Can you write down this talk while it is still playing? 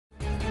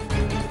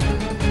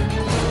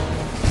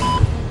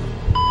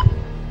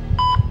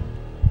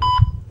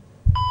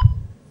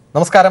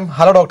നമസ്കാരം,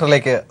 ഹലോ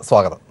ഡോക്ടറിലേക്ക്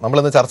സ്വാഗതം.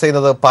 നമ്മളിന്ന് ചർച്ച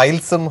ചെയ്യുന്നത്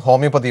പൈൽസും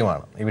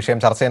ഹോമിയോപ്പതിയുമാണ്. ഈ വിഷയം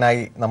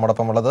ചർച്ചയിനായി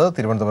നമ്മോടൊപ്പം ഉള്ളത്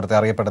തിരുവനന്തപുരത്തെ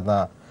അറിയപ്പെടുന്ന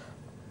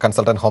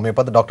കൺസൾട്ടന്റ്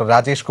ഹോമിയോപ്പതി ഡോക്ടർ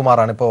രാജേഷ്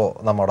കുമാറാണ് ഇപ്പോൾ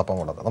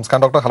നമ്മോടൊപ്പം ഉള്ളത്.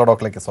 നമസ്കാരം ഡോക്ടർ, ഹലോ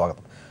ഡോക്ടറിലേക്ക്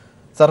സ്വാഗതം.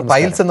 സാർ,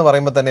 പൈൽസ് എന്ന്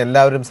പറയുമ്പോൾ തന്നെ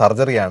എല്ലാവരും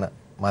സർജറിയാണ്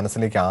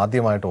മനസ്സിലേക്ക്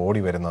ആദ്യമായിട്ട്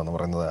ഓടി വരുന്നതെന്ന്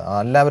പറയുന്നത്.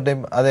 എല്ലാവരുടെയും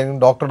അതായത്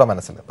ഡോക്ടറുടെ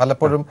മനസ്സിൽ,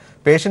 പലപ്പോഴും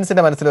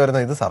പേഷ്യൻസിൻ്റെ മനസ്സിൽ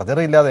വരുന്നത് ഇത്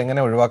സർജറി ഇല്ലാതെ എങ്ങനെ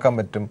ഒഴിവാക്കാൻ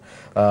പറ്റും,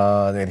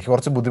 എനിക്ക്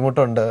കുറച്ച്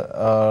ബുദ്ധിമുട്ടുണ്ട്,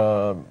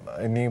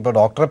 ഇനിയിപ്പോൾ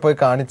ഡോക്ടറെ പോയി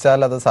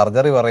കാണിച്ചാൽ അത്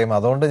സർജറി പറയും,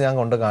 അതുകൊണ്ട് ഞാൻ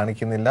കൊണ്ട്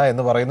കാണിക്കുന്നില്ല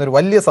എന്ന് പറയുന്ന ഒരു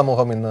വലിയ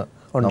സമൂഹം ഇന്ന്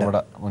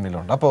നമ്മുടെ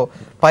മുന്നിലുണ്ട്. അപ്പോൾ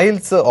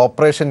പൈൽസ്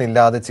ഓപ്പറേഷൻ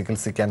ഇല്ലാതെ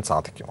ചികിത്സിക്കാൻ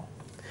സാധിക്കുമോ?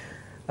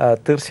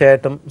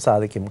 തീർച്ചയായിട്ടും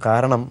സാധിക്കും.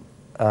 കാരണം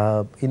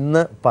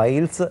ഇന്ന്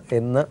പൈൽസ്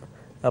എന്ന്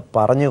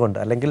പറഞ്ഞുകൊണ്ട്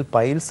അല്ലെങ്കിൽ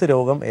പൈൽസ്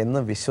രോഗം എന്ന്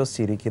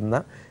വിശ്വസിച്ചിരിക്കുന്ന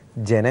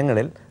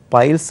ജനങ്ങളിൽ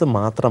പൈൽസ്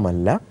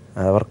മാത്രമല്ല,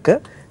 അവർക്ക്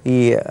ഈ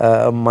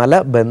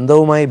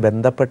മലബന്ധവുമായി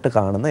ബന്ധപ്പെട്ട്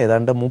കാണുന്ന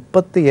ഏതാണ്ട്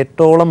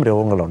 38ഓളം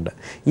രോഗങ്ങളുണ്ട്.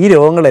 ഈ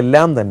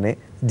രോഗങ്ങളെല്ലാം തന്നെ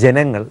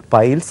ജനങ്ങൾ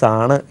പൈൽസ്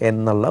ആണ്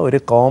എന്നുള്ള ഒരു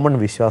കോമൺ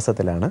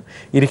വിശ്വാസത്തിലാണ്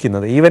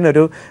ഇരിക്കുന്നത്. ഈവൻ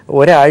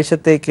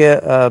ഒരാഴ്ചത്തേക്ക്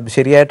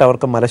ശരിയായിട്ട്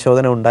അവർക്ക്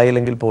മലശോധന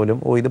ഉണ്ടായില്ലെങ്കിൽ പോലും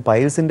ഇത്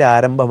പൈൽസിൻ്റെ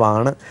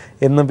ആരംഭമാണ്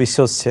എന്ന്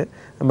വിശ്വസിച്ച്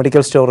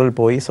മെഡിക്കൽ സ്റ്റോറിൽ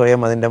പോയി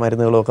സ്വയം അതിൻ്റെ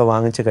മരുന്നുകളൊക്കെ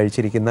വാങ്ങിച്ച്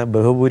കഴിച്ചിരിക്കുന്ന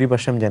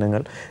ബഹുഭൂരിപക്ഷം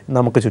ജനങ്ങൾ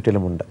നമുക്ക്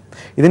ചുറ്റിലുമുണ്ട്.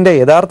 ഇതിൻ്റെ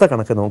യഥാർത്ഥ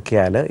കണക്ക്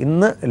നോക്കിയാൽ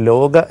ഇന്ന്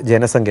ലോക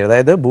ജനസംഖ്യ,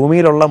 അതായത്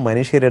ഭൂമിയിലുള്ള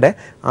മനുഷ്യരുടെ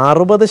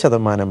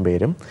 60%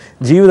 പേരും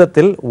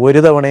ജീവിതത്തിൽ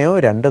ഒരു തവണയോ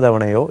 2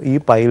 തവണയോ ഈ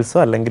പൈൽസോ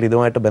അല്ലെങ്കിൽ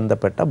ഇതുമായിട്ട്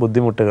ബന്ധപ്പെട്ട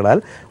ബുദ്ധിമുട്ടുകളാൽ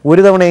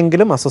ഒരു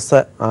തവണയെങ്കിലും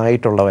അസ്വസ്ഥ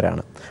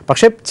ആയിട്ടുള്ളവരാണ്.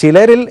 പക്ഷേ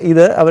ചിലരിൽ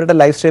ഇത് അവരുടെ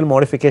ലൈഫ് സ്റ്റൈൽ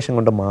മോഡിഫിക്കേഷൻ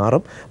കൊണ്ട്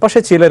മാറും. പക്ഷേ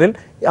ചിലരിൽ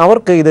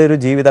അവർക്ക് ഇതൊരു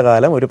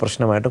ജീവിതകാലം ഒരു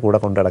പ്രശ്നമായിട്ട് കൂടെ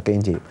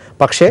കൊണ്ടുനടക്കുകയും ചെയ്യും.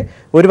 പക്ഷേ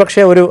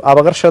ഒരു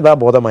അപകർഷതാ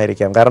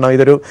ബോധമായിരിക്കാം. കാരണം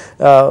ഇതൊരു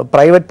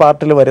പ്രൈവറ്റ്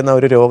പാർട്ടിൽ വരുന്ന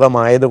ഒരു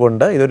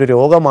രോഗമായതുകൊണ്ട് ഇതൊരു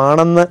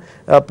രോഗമാണെന്ന്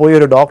പോയി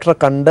ഒരു ഡോക്ടറെ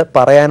കണ്ട്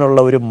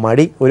പറയാനുള്ള ഒരു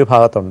മടി ഒരു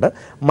ഭാഗത്തുണ്ട്.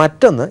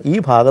 മറ്റൊന്ന്, ഈ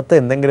ഭാഗത്ത്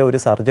എന്തെങ്കിലും ഒരു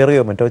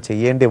സർജറിയോ മറ്റോ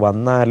ചെയ്യേണ്ടി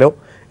വന്നാലോ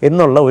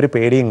എന്നുള്ള ഒരു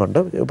പേടിയും കൊണ്ട്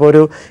ഇപ്പോൾ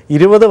ഒരു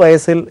 20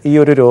 വയസ്സിൽ ഈ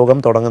ഒരു രോഗം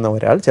തുടങ്ങുന്ന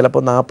ഒരാൾ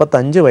ചിലപ്പോൾ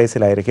 45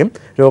 വയസ്സിലായിരിക്കും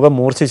രോഗം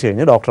മൂർച്ഛിച്ചു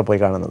കഴിഞ്ഞ് ഡോക്ടറെ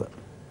പോയി കാണുന്നത്.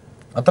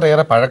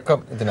 അത്രയേറെ പഴക്കം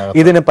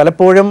ഇതിന്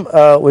പലപ്പോഴും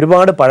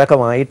ഒരുപാട്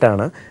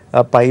പഴക്കമായിട്ടാണ്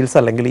പൈൽസ്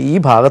അല്ലെങ്കിൽ ഈ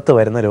ഭാഗത്ത്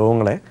വരുന്ന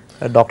രോഗങ്ങളെ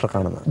ഡോക്ടറെ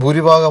കാണുന്നത്.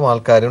 ഭൂരിഭാഗം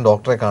ആൾക്കാരും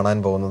ഡോക്ടറെ കാണാൻ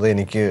പോകുന്നത്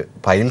എനിക്ക്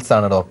പൈൽസ്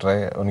ആണ് ഡോക്ടറെ,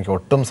 എനിക്ക്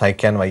ഒട്ടും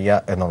സഹിക്കാൻ വയ്യ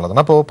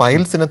എന്നുള്ളതാണ്. അപ്പോൾ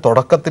പൈൽസിന്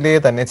തുടക്കത്തിലേ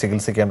തന്നെ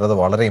ചികിത്സിക്കേണ്ടത്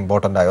വളരെ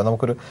ഇമ്പോർട്ടൻ്റ് ആയോ?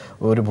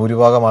 ഒരു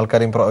ഭൂരിഭാഗം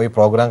ആൾക്കാരും ഈ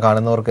പ്രോഗ്രാം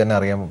കാണുന്നവർക്ക് തന്നെ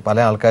അറിയാം, പല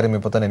ആൾക്കാരും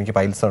ഇപ്പോൾ തന്നെ എനിക്ക്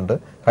പൈൽസ് ഉണ്ട്,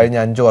 കഴിഞ്ഞ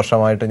 5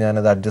 വർഷമായിട്ട്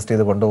ഞാനത് അഡ്ജസ്റ്റ്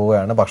ചെയ്ത്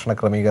കൊണ്ടുപോവുകയാണ്, ഭക്ഷണ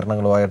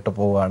ക്രമീകരണങ്ങളുമായിട്ട്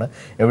പോവുകയാണ്,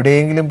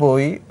 എവിടെയെങ്കിലും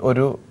പോയി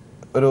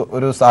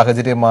ഒരു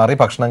സാഹചര്യം മാറി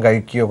ഭക്ഷണം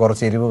കഴിക്കുകയോ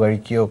കുറച്ച് എരിവ്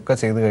കഴിക്കുകയോ ഒക്കെ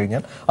ചെയ്ത്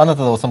കഴിഞ്ഞാൽ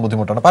അന്നത്തെ ദിവസം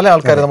ബുദ്ധിമുട്ടാണ്. പല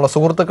ആൾക്കാരും, നമ്മളെ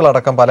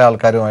സുഹൃത്തുക്കളടക്കം പല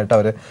ആൾക്കാരുമായിട്ട്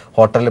അവർ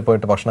ഹോട്ടലിൽ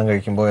പോയിട്ട് ഭക്ഷണം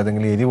കഴിക്കുമ്പോൾ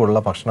ഏതെങ്കിലും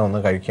എരിവുള്ള ഭക്ഷണം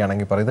ഒന്ന്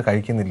കഴിക്കുകയാണെങ്കിൽ പറയും ഇത്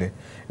കഴിക്കുന്നില്ലേ,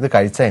 ഇത്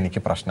കഴിച്ചാൽ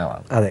എനിക്ക്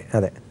പ്രശ്നമാണ്.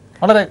 അതെ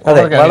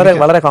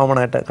വളരെ കോമൺ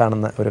ആയിട്ട്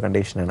കാണുന്ന ഒരു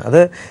കണ്ടീഷനാണ്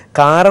അത്.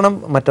 കാരണം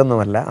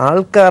മറ്റൊന്നുമല്ല,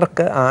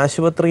 ആൾക്കാർക്ക്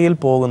ആശുപത്രിയിൽ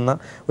പോകുന്ന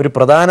ഒരു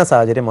പ്രധാന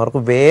സാഹചര്യം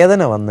അവർക്ക്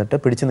വേദന വന്നിട്ട്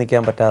പിടിച്ചു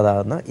നിൽക്കാൻ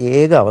പറ്റാതാകുന്ന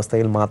ഏക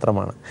അവസ്ഥയിൽ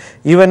മാത്രമാണ്.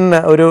 ഈവൻ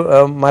ഒരു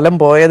മലം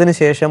പോയതിന്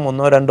ശേഷം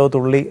 1-2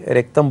 തുള്ളി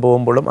രക്തം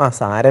പോകുമ്പോഴും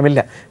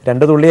സാരമില്ല,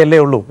 2 തുള്ളിയല്ലേ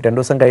ഉള്ളൂ, 2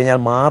 ദിവസം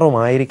കഴിഞ്ഞാൽ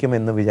മാറുമായിരിക്കും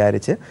എന്ന്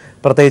വിചാരിച്ച്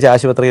പ്രത്യേകിച്ച്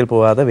ആശുപത്രിയിൽ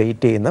പോകാതെ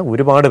വെയിറ്റ് ചെയ്യുന്ന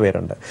ഒരുപാട്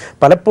പേരുണ്ട്.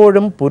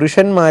 പലപ്പോഴും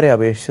പുരുഷന്മാരെ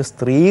അപേക്ഷിച്ച്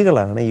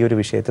സ്ത്രീകളാണ് ഈ ഒരു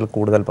വിഷയത്തിൽ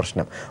കൂടുതൽ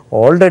പ്രശ്നം.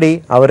 ഓൾറെഡി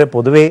അവർ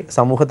പൊതുവേ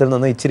സമൂഹത്തിൽ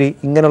നിന്ന് ഇച്ചിരി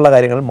ഇങ്ങനെയുള്ള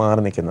കാര്യങ്ങൾ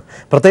മാറി നിൽക്കുന്നു.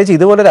 പ്രത്യേകിച്ച്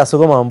ഇതുപോലൊരു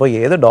അസുഖമാകുമ്പോൾ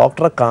ഏത്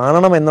ഡോക്ടറെ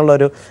കാണണം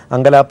എന്നുള്ളൊരു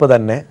അങ്കലാപ്പ്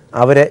തന്നെ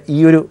അവരെ ഈ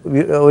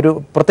ഒരു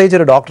പ്രത്യേകിച്ച്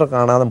ഒരു ഡോക്ടറെ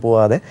കാണാതെ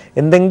പോകാതെ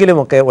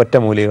എന്തെങ്കിലുമൊക്കെ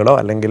ഒറ്റമൂലികളോ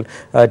അല്ലെങ്കിൽ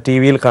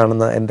TV-യിൽ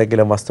കാണുന്ന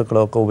എന്തെങ്കിലും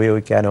വസ്തുക്കളോ ഒക്കെ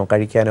ഉപയോഗിക്കാനോ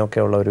കഴിക്കാനോ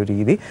ഒക്കെ ഉള്ള ഒരു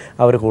രീതി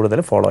അവർ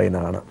കൂടുതൽ ഫോളോ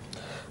ചെയ്യുന്നതാണ്.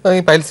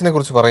 ഈ പൈൽസിനെ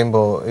കുറിച്ച്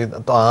പറയുമ്പോൾ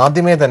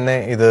ആദ്യമേ തന്നെ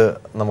ഇത്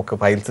നമുക്ക്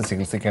പൈൽസ്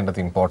ചികിത്സിക്കേണ്ടത്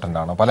ഇമ്പോർട്ടൻ്റ്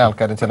ആണോ? പല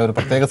ആൾക്കാരും ചില ഒരു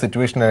പ്രത്യേക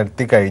സിറ്റുവേഷൻ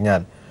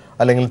എത്തിക്കഴിഞ്ഞാൽ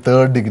അല്ലെങ്കിൽ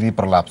 3rd ഡിഗ്രി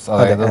പ്രൊലാപ്സ്,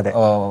 അതായത്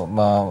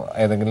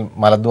ഏതെങ്കിലും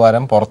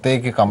മലദ്വാരം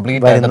പുറത്തേക്ക്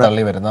കംപ്ലീറ്റ് ആയിട്ട്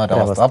തള്ളി വരുന്ന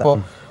ഒരവസ്ഥ. അപ്പോൾ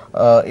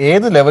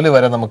ഏത് ലെവൽ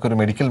വരെ നമുക്കൊരു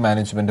മെഡിക്കൽ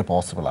മാനേജ്മെന്റ്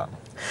പോസിബിൾ ആണ്?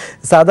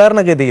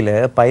 സാധാരണഗതിയിൽ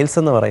പൈൽസ്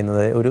എന്ന്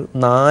പറയുന്നത് ഒരു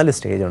 4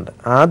 സ്റ്റേജുണ്ട്.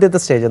 ആദ്യത്തെ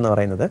സ്റ്റേജ് എന്ന്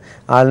പറയുന്നത്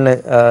ആളിന്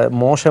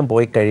മോശം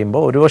പോയി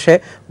കഴിയുമ്പോൾ ഒരുപക്ഷെ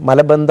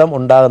മലബന്ധം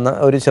ഉണ്ടാകുന്ന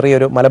ഒരു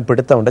ചെറിയൊരു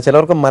മലപിടുത്തമുണ്ട്.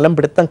 ചിലർക്ക്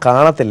മലപിടുത്തം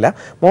കാണത്തില്ല,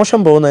 മോശം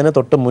പോകുന്നതിന്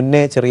തൊട്ട്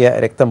മുന്നേ ചെറിയ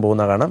രക്തം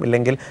പോകുന്ന കാണാം,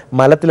 ഇല്ലെങ്കിൽ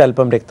മലത്തിൽ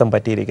അല്പം രക്തം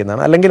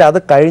പറ്റിയിരിക്കുന്നതാണ്, അല്ലെങ്കിൽ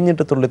അത്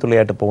കഴിഞ്ഞിട്ട്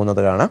തുള്ളിയായിട്ട്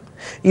പോകുന്നത് കാണാം.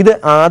 ഇത്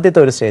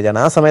ആദ്യത്തെ ഒരു സ്റ്റേജാണ്.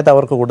 ആ സമയത്ത്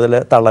അവർക്ക് കൂടുതൽ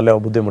തള്ളലോ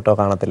ബുദ്ധിമുട്ടോ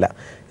കാണത്തില്ല.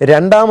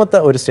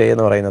 രണ്ടാമത്തെ ഒരു സ്റ്റേജ്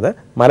എന്ന് പറയുന്നത്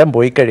മലം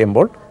പോയി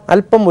കഴിയുമ്പോൾ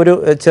അല്പം ഒരു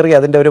ചെറിയ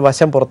അതിൻ്റെ ഒരു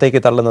വശം പുറത്തേക്ക്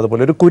തള്ളുന്നത്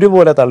പോലെ ഒരു കുരു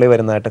പോലെ തള്ളി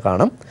വരുന്നതായിട്ട്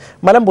കാണാം.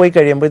 മലം പോയി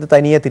കഴിയുമ്പോൾ ഇത്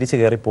തനിയെ തിരിച്ച്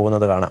കയറി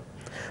പോകുന്നത് കാണാം.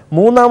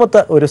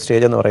 മൂന്നാമത്തെ ഒരു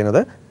സ്റ്റേജ് എന്ന്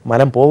പറയുന്നത്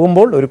മലം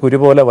പോകുമ്പോൾ ഒരു കുരു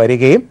പോലെ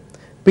വരികയും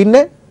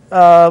പിന്നെ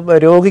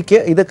രോഗിക്ക്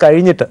ഇത്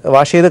കഴിഞ്ഞിട്ട്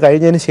വാഷ് ചെയ്ത്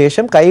കഴിഞ്ഞതിന്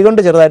ശേഷം കൈകൊണ്ട്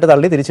ചെറുതായിട്ട്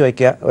തള്ളി തിരിച്ചു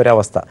വയ്ക്കുക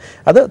ഒരവസ്ഥ.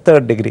 അത്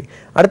 3rd ഡിഗ്രി.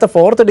 അടുത്ത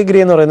 4th ഡിഗ്രി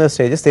എന്ന് പറയുന്ന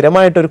സ്റ്റേജ്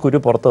സ്ഥിരമായിട്ടൊരു കുരു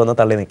പുറത്ത് വന്ന്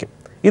തള്ളി നിൽക്കും.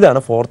 ഇതാണ്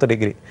 4th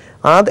ഡിഗ്രി.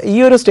 ഈ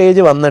ഒരു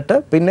സ്റ്റേജ് വന്നിട്ട്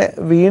പിന്നെ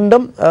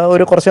വീണ്ടും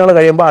ഒരു കുറച്ച് നാൾ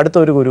കഴിയുമ്പോൾ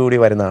അടുത്തൊരു കുരു കൂടി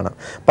വരുന്നതാണ്.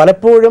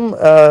 പലപ്പോഴും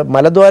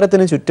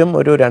മലദ്വാരത്തിന് ചുറ്റും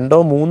ഒരു 2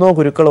 or 3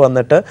 കുരുക്കൾ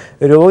വന്നിട്ട്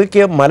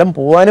രോഗിക്ക് മലം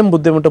പോകാനും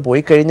ബുദ്ധിമുട്ട്,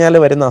 പോയി കഴിഞ്ഞാൽ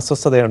വരുന്ന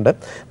അസ്വസ്ഥതയുണ്ട്.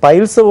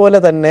 പൈൽസ്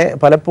പോലെ തന്നെ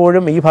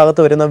പലപ്പോഴും ഈ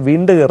ഭാഗത്ത് വരുന്ന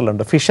വിണ്ട്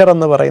കയറലുണ്ട്, ഫിഷർ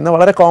എന്ന് പറയുന്ന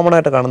വളരെ കോമൺ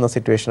ആയിട്ട് കാണുന്ന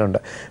സിറ്റുവേഷൻ ഉണ്ട്.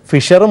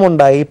 ഫിഷറും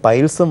ഉണ്ടായി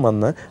പൈൽസും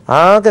വന്ന്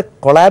ആകെ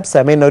കൊളാപ്സ്,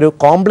 ഒരു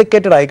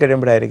കോംപ്ലിക്കേറ്റഡ് ആയി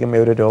കഴിയുമ്പോഴായിരിക്കും ഈ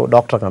ഒരു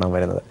ഡോക്ടറെ കാണാൻ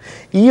വരുന്നത്.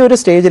 ഈ ഒരു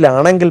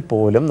സ്റ്റേജിലാണെങ്കിൽ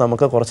പോലും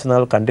നമുക്ക് കുറച്ച്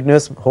നാൾ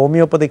കണ്ടിന്യൂസ്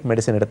ഹോമിയോപ്പതിക്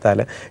മെഡിസിൻ എടുത്താൽ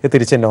ഇത്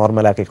തിരിച്ച്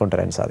നോർമലാക്കി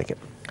കൊണ്ടുവരാൻ സാധിക്കും.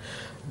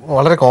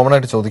 വളരെ കോമൺ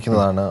ആയിട്ട്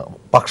ചോദിക്കുന്നതാണ്,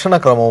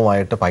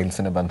 ഭക്ഷണക്രമവുമായിട്ട്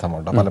പൈൽസിന്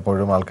ബന്ധമുണ്ട്.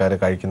 പലപ്പോഴും ആൾക്കാർ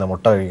കഴിക്കുന്ന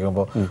മുട്ട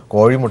കഴിക്കുമ്പോൾ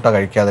കോഴിമുട്ട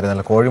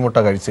കഴിക്കാതിരുന്നാൽ കോഴിമുട്ട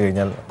കഴിച്ചു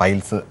കഴിഞ്ഞാൽ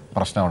പൈൽസ്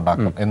പ്രശ്നം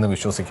ഉണ്ടാക്കും എന്ന്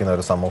വിശ്വസിക്കുന്ന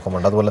ഒരു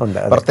സമൂഹമുണ്ട്. അതുപോലെ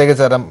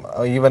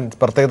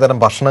പ്രത്യേകതരം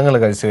ഭക്ഷണങ്ങൾ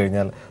കഴിച്ചു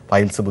കഴിഞ്ഞാൽ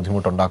പൈൽസ്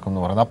ബുദ്ധിമുട്ടുണ്ടാക്കും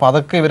എന്ന് പറയുന്നത്. അപ്പോൾ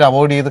അതൊക്കെ ഇവർ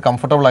അവോയ്ഡ് ചെയ്ത്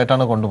കംഫർട്ടബിൾ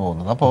ആയിട്ടാണ്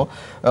കൊണ്ടുപോകുന്നത്. അപ്പോൾ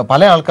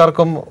പല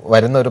ആൾക്കാർക്കും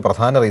വരുന്ന ഒരു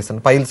പ്രധാന റീസൺ,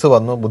 പൈൽസ്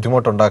വന്നു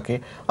ബുദ്ധിമുട്ടുണ്ടാക്കി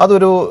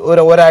അതൊരു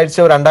ഒരാഴ്ച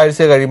 2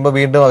 ആഴ്ച കഴിയുമ്പോൾ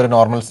വീണ്ടും ഒരു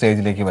നോർമൽ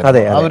സ്റ്റേജിലേക്ക്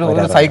വരും.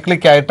 ഒരു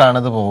സൈക്ലിക് ആയിട്ടാണ്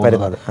ഇത്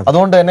പോകുന്നത്.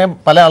 അതുകൊണ്ട് തന്നെ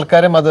പല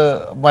ആൾക്കാരും അത്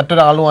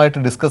മറ്റൊരാളുമായിട്ട്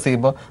ഡിസ്കസ്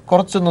ചെയ്യുമ്പോൾ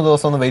കുറച്ചൊന്ന്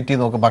ദിവസം ഒന്ന് വെയിറ്റ്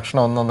ചെയ്ത് നോക്ക്,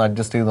 ഭക്ഷണം ഒന്ന്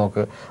അഡ്ജസ്റ്റ് ചെയ്ത്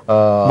നോക്ക്,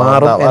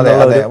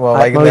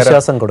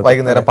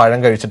 വൈകുന്നേരം പഴം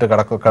കഴിച്ചിട്ട്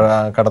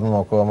കടന്നു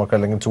നോക്കുക, നമുക്ക്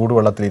അല്ലെങ്കിൽ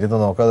ചൂടുവെള്ളത്തിൽ ഇരുന്ന്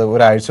നോക്കുക, അത്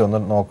ഒരാഴ്ച ഒന്ന്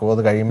നോക്കുക,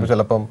 അത് കഴിയുമ്പോൾ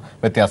ചിലപ്പം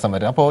വ്യത്യാസം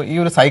വരും. അപ്പോൾ ഈ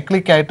ഒരു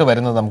സൈക്ലിക് ആയിട്ട്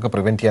വരുന്നത് നമുക്ക്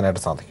പ്രിവെന്റ്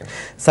ചെയ്യാനായിട്ട് സാധിക്കും.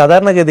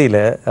 സാധാരണഗതിയിൽ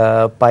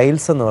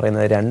പൈൽസ് എന്ന്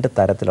പറയുന്നത് 2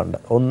 തരത്തിലുണ്ട്.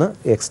 ഒന്ന്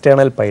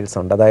എക്സ്റ്റേണൽ പൈൽസ്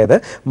ഉണ്ട്, അതായത്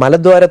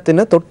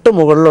മലദ്വാരത്തിന് തൊട്ട്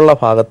മുകളിലുള്ള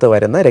ഭാഗത്ത്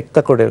വരുന്ന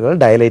രക്തക്കുഴലുകൾ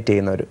ഡയലേറ്റ്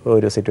ചെയ്യുന്ന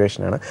ഒരു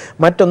സിറ്റുവേഷനാണ്.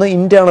 മറ്റൊന്ന്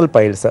ഇന്റേണൽ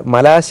പൈൽസ്,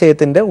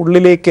 മലാശയത്തിൻ്റെ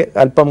ഉള്ളിലേക്ക്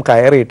അല്പം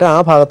കയറിയിട്ട് ആ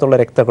ഭാഗത്തുള്ള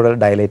രക്തക്കുഴൽ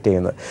ഡയലേറ്റ്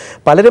ചെയ്യുന്നത്.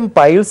 പലരും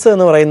പൈൽസ്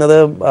എന്ന് പറയുന്നത്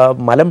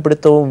മലം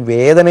പിടുത്തവും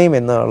വേദനയും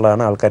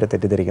എന്നുള്ളതാണ് ആൾക്കാർ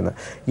തെറ്റിദ്ധരിക്കുന്നത്.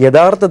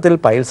 യഥാർത്ഥത്തിൽ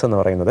പൈൽസ് എന്ന്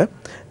പറയുന്നത്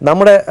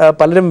നമ്മുടെ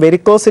പലരും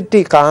വെരിക്കോസിറ്റി,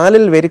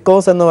 കാലിൽ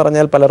വെരിക്കോസ് എന്ന്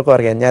പറഞ്ഞാൽ പലർക്കും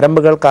അറിയാം,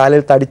 ഞരമ്പുകൾ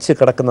കാലിൽ തടിച്ച്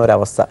കിടക്കുന്ന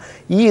ഒരവസ്ഥ.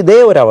 ഇതേ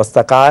ഒരവസ്ഥ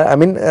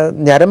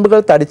ഞരമ്പുകൾ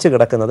തടിച്ച്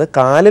കിടക്കുന്നത്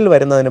കാലിൽ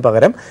വരുന്നതിന്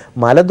പകരം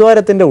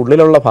മലദ്വാരത്തിൻ്റെ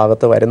ഉള്ളിലുള്ള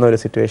ഭാഗത്ത് വരുന്ന ഒരു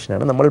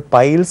സിറ്റുവേഷനാണ് നമ്മൾ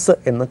പൈൽസ്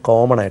എന്ന്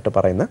കോമൺ ആയിട്ട്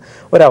പറയുന്ന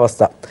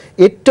ഒരവസ്ഥ.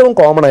 ഏറ്റവും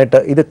കോമൺ ആയിട്ട്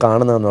ഇത്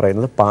കാണുന്നതെന്ന്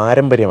പറയുന്നത്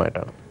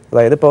പാരമ്പര്യമായിട്ടാണ്.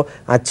 അതായത് ഇപ്പോൾ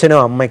അച്ഛനോ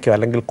അമ്മയ്ക്കോ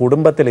അല്ലെങ്കിൽ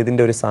കുടുംബത്തിൽ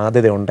ഇതിൻ്റെ ഒരു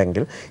സാധ്യത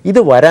ഉണ്ടെങ്കിൽ ഇത്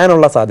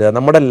വരാനുള്ള സാധ്യത,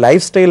 നമ്മുടെ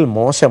ലൈഫ് സ്റ്റൈൽ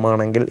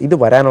മോശമാണെങ്കിൽ ഇത്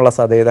വരാനുള്ള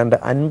സാധ്യത ഏതാണ്ട്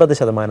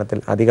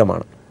 50%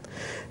 അധികമാണ്.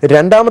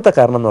 രണ്ടാമത്തെ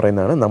കാരണം എന്ന്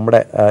പറയുന്നതാണ്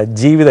നമ്മുടെ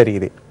ജീവിത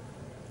രീതി.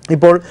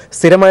 ഇപ്പോൾ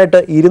സ്ഥിരമായിട്ട്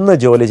ഇരുന്ന്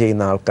ജോലി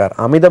ചെയ്യുന്ന ആൾക്കാർ,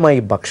 അമിതമായി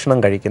ഭക്ഷണം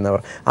കഴിക്കുന്നവർ,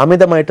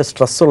 അമിതമായിട്ട്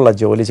സ്ട്രെസ്സുള്ള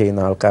ജോലി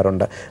ചെയ്യുന്ന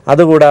ആൾക്കാരുണ്ട്.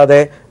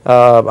 അതുകൂടാതെ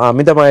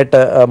അമിതമായിട്ട്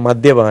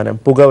മദ്യപാനം,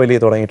 പുകവലി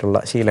തുടങ്ങിയിട്ടുള്ള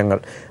ശീലങ്ങൾ,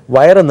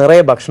 വയറ്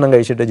നിറയെ ഭക്ഷണം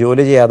കഴിച്ചിട്ട്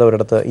ജോലി ചെയ്യാതെ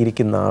ഒരിടത്ത്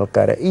ഇരിക്കുന്ന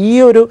ആൾക്കാർ, ഈ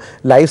ഒരു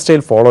ലൈഫ്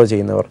സ്റ്റൈൽ ഫോളോ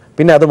ചെയ്യുന്നവർ,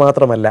 പിന്നെ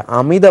അതുമാത്രമല്ല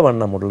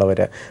അമിതവണ്ണമുള്ളവർ,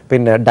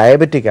 പിന്നെ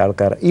ഡയബറ്റിക്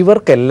ആൾക്കാർ,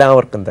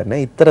 ഇവർക്കെല്ലാവർക്കും തന്നെ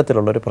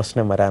ഇത്തരത്തിലുള്ളൊരു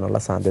പ്രശ്നം വരാനുള്ള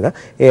സാധ്യത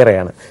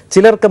ഏറെയാണ്.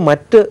 ചിലർക്ക്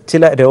മറ്റ്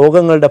ചില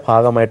രോഗങ്ങളുടെ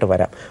ഭാഗമായിട്ട്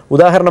വരാം.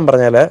 ഉദാഹരണം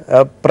പറഞ്ഞാൽ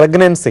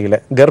പ്രഗ്നൻസിയിൽ,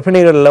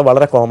 ഗർഭിണികളിൽ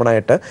വളരെ കോമൺ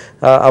ആയിട്ട്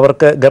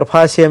അവർക്ക്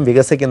ഗർഭാശയം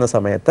വികസിക്കുന്ന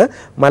സമയത്ത്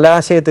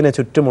മലാശയത്തിന്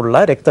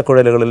ചുറ്റുമുള്ള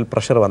രക്തക്കുഴലുകളിൽ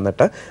പ്രഷർ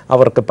വന്നിട്ട്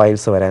അവർക്ക്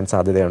പൈൽസ് വരാൻ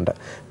സാധ്യതയുണ്ട്.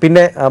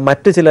 പിന്നെ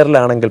മറ്റ്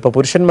ചിലരിലാണെങ്കിൽ, ഇപ്പോൾ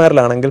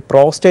പുരുഷന്മാരിലാണെങ്കിൽ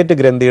പ്രോസ്റ്റേറ്റ്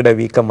ഗ്രന്ഥിയുടെ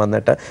വീക്കം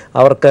വന്നിട്ട്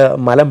അവർക്ക്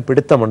മലം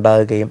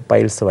പിടുത്തമുണ്ടാകുകയും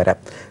പൈൽസ് വരാം.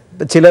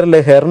 ചിലരിൽ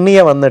ഹെർണിയ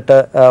വന്നിട്ട്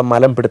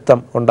മലം പിടുത്തം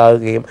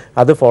ഉണ്ടാകുകയും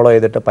അത് ഫോളോ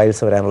ചെയ്തിട്ട്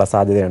പൈൽസ് വരാനുള്ള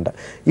സാധ്യതയുണ്ട്.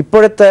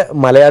 ഇപ്പോഴത്തെ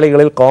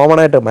മലയാളികളിൽ കോമൺ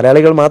ആയിട്ട്,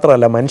 മലയാളികൾ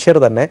മാത്രമല്ല മനുഷ്യർ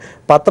തന്നെ,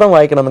 പത്രം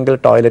വായിക്കണമെങ്കിൽ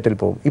ടോയ്ലറ്റിൽ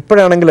പോകും.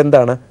 ഇപ്പോഴാണെങ്കിൽ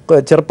എന്താണ്,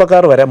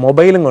 ചെറുപ്പക്കാർ വരെ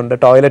മൊബൈലും കൊണ്ട്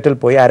ടോയ്ലറ്റിൽ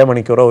പോയി 1/2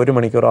 മണിക്കൂറോ 1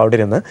 മണിക്കൂറോ അവിടെ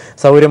ഇരുന്ന്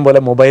സൗകര്യം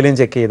പോലെ മൊബൈലും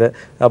ചെക്ക് ചെയ്ത്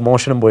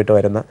മോഷണം പോയിട്ട്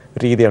വരുന്ന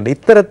രീതിയുണ്ട്.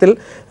 ഇത്തരത്തിൽ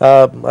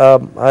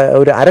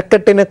ഒരു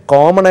അരക്കെട്ടിന്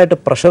കോമൺ ആയിട്ട്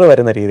പ്രഷർ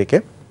വരുന്ന രീതിക്ക്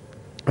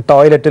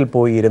ടോയ്ലറ്റിൽ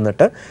പോയി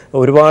ഇരുന്നിട്ട്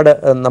ഒരുപാട്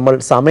നമ്മൾ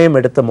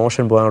സമയമെടുത്ത്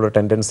മോഷൻ പോകാനുള്ള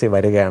ടെൻഡൻസി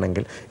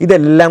വരികയാണെങ്കിൽ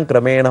ഇതെല്ലാം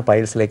ക്രമേണ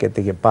പൈൽസിലേക്ക്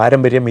എത്തിക്കും,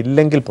 പാരമ്പര്യം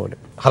ഇല്ലെങ്കിൽ പോലും.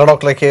 ഹലോ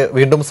ഡോക്ടറിലേക്ക്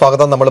വീണ്ടും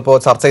സ്വാഗതം. നമ്മളിപ്പോൾ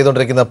ചർച്ച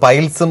ചെയ്തുകൊണ്ടിരിക്കുന്ന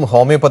പൈൽസും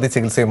ഹോമിയോപ്പതി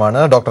ചികിത്സയുമാണ്.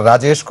 ഡോക്ടർ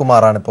രാജേഷ്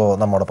കുമാറാണ് ഇപ്പോൾ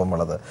നമ്മോടൊപ്പം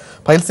ഉള്ളത്.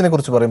 പൈൽസിനെ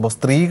കുറിച്ച് പറയുമ്പോൾ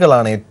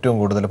സ്ത്രീകളാണ് ഏറ്റവും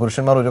കൂടുതൽ,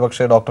 പുരുഷന്മാർ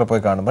ഒരുപക്ഷെ ഡോക്ടറെ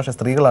പോയി കാണും, പക്ഷേ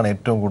സ്ത്രീകളാണ്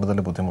ഏറ്റവും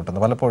കൂടുതൽ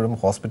ബുദ്ധിമുട്ടുന്നത്. പലപ്പോഴും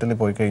ഹോസ്പിറ്റലിൽ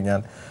പോയി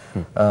കഴിഞ്ഞാൽ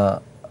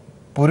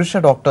പുരുഷ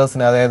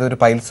ഡോക്ടേഴ്സിന്, അതായത് ഒരു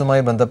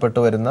പൈൽസുമായി ബന്ധപ്പെട്ട്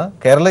വരുന്ന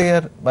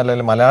കേരളീയർ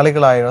അല്ലെങ്കിൽ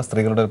മലയാളികളായ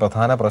സ്ത്രീകളുടെ ഒരു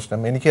പ്രധാന പ്രശ്നം,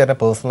 എനിക്ക് തന്നെ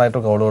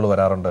പേഴ്സണലായിട്ട് കോളുകൾ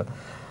വരാറുണ്ട്,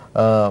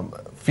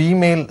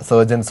 ഫീമെയിൽ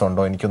സർജൻസ്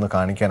ഉണ്ടോ, എനിക്കൊന്ന്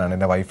കാണിക്കാനാണ്,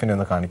 എൻ്റെ വൈഫിനെ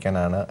ഒന്ന്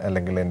കാണിക്കാനാണ്,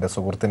 അല്ലെങ്കിൽ എൻ്റെ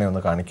സുഹൃത്തിനെ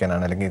ഒന്ന്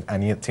കാണിക്കാനാണ്, അല്ലെങ്കിൽ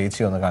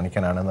ചേച്ചിയെ ഒന്ന്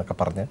കാണിക്കാനാണ് എന്നൊക്കെ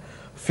പറഞ്ഞ്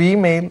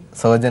ഫീമെയിൽ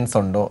സർജൻസ്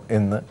ഉണ്ടോ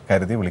എന്ന്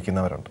കരുതി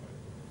വിളിക്കുന്നവരുണ്ട്.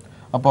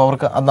 അപ്പോൾ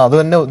അവർക്ക് അത്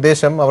തന്നെ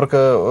ഉദ്ദേശം, അവർക്ക്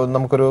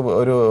നമുക്കൊരു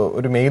ഒരു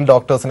ഒരു മെയിൽ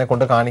ഡോക്ടേഴ്സിനെ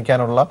കൊണ്ട്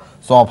കാണിക്കാനുള്ള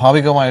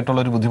സ്വാഭാവികമായിട്ടുള്ള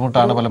ഒരു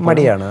ബുദ്ധിമുട്ടാണ്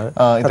പലപ്പോഴും.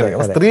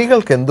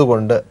 സ്ത്രീകൾക്ക്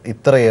എന്തുകൊണ്ട്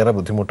ഇത്രയേറെ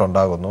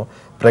ബുദ്ധിമുട്ടുണ്ടാകുന്നു?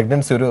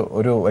 പ്രഗ്നൻസി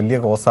ഒരു വലിയ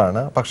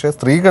കോസാണ്, പക്ഷേ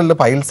സ്ത്രീകളിൽ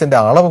പൈൽസിന്റെ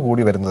അളവ്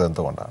കൂടി വരുന്നത്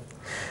എന്തുകൊണ്ടാണ്?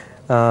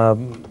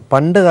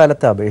 പണ്ട്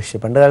കാലത്തെ അപേക്ഷിച്ച്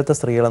പണ്ട് കാലത്തെ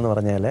സ്ത്രീകളെന്ന്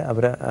പറഞ്ഞാൽ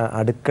അവർ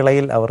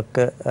അടുക്കളയിൽ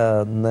അവർക്ക്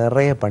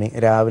നിറയെ പണി,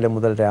 രാവിലെ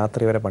മുതൽ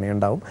രാത്രി വരെ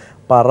പണിയുണ്ടാവും,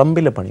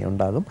 പറമ്പിൽ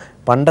പണിയുണ്ടാകും.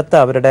 പണ്ടത്തെ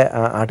അവരുടെ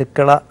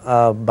അടുക്കള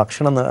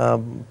ഭക്ഷണം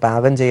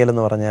പാകം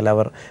ചെയ്യലെന്ന് പറഞ്ഞാൽ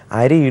അവർ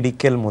അരി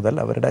ഇടിക്കൽ മുതൽ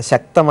അവരുടെ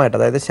ശക്തമായിട്ട്,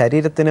 അതായത്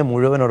ശരീരത്തിന്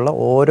മുഴുവനുള്ള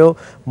ഓരോ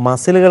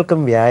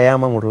മസിലുകൾക്കും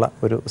വ്യായാമമുള്ള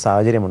ഒരു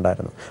സാഹചര്യം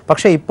ഉണ്ടായിരുന്നു.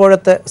 പക്ഷേ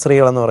ഇപ്പോഴത്തെ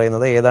സ്ത്രീകളെന്ന്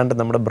പറയുന്നത് ഏതാണ്ട്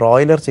നമ്മുടെ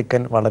ബ്രോയിലർ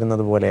ചിക്കൻ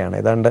വളരുന്നത് പോലെയാണ്.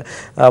 ഏതാണ്ട്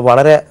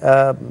വളരെ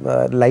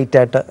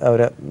ലൈറ്റായിട്ട്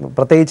അവർ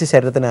പ്രത്യേകിച്ച്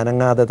ശരീരത്തിന്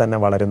അനങ്ങാതെ തന്നെ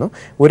വളരുന്നു.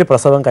 ഒരു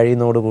പ്രസവം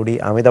കഴിയുന്നതോടുകൂടി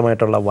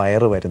അമിതമായിട്ടുള്ള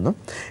വയറ് വരുന്നു.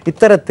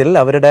 ഇത്തരത്തിൽ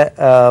അവരുടെ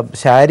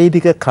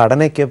ശാരീരിക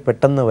ഘടനയ്ക്ക്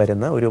പെട്ടെന്ന്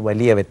വരുന്ന ഒരു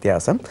വലിയ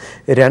വ്യത്യാസം.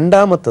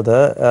 രണ്ടാമത്തത്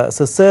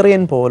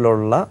സിസേറിയൻ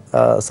പോലുള്ള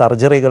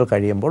സർജറികൾ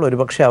കഴിയുമ്പോൾ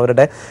ഒരുപക്ഷെ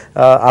അവരുടെ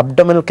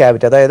അബ്ഡമിനൽ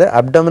ക്യാവിറ്റി, അതായത്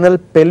അബ്ഡമിനൽ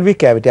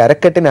പെൽവിക് ക്യാവിറ്റി,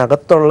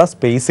 അരക്കെട്ടിനകത്തുള്ള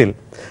സ്പേസിൽ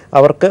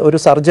അവർക്ക് ഒരു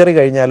സർജറി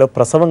കഴിഞ്ഞാലോ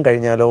പ്രസവം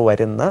കഴിഞ്ഞാലോ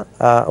വരുന്ന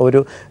ഒരു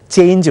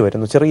ചേഞ്ച്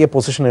വരുന്നു. ചെറിയ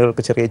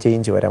പൊസിഷനുകൾക്ക് ചെറിയ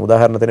ചേഞ്ച് വരാം.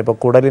 ഉദാഹരണത്തിന് ഇപ്പോൾ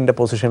കുടലിൻ്റെ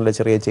പൊസിഷനിൽ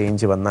ചെറിയ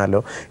ചേഞ്ച്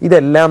വന്നാലോ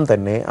ഇതെല്ലാം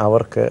തന്നെ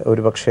അവർക്ക്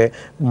ഒരുപക്ഷെ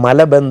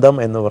മലബന്ധം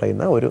എന്ന്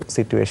പറയുന്ന ഒരു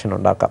സിറ്റുവേഷൻ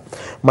ഉണ്ടാക്കാം.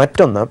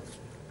 മറ്റൊന്ന്,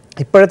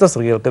 ഇപ്പോഴത്തെ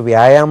സ്ത്രീകൾക്ക്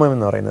വ്യായാമം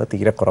എന്ന് പറയുന്നത്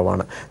തീരെ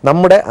കുറവാണ്.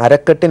 നമ്മുടെ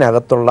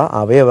അരക്കെട്ടിനകത്തുള്ള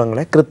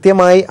അവയവങ്ങളെ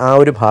കൃത്യമായി ആ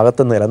ഒരു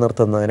ഭാഗത്ത്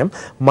നിലനിർത്തുന്നതിനും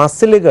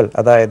മസിലുകൾ,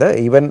 അതായത്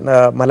ഈവൻ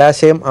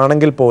മലാശയം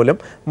ആണെങ്കിൽ പോലും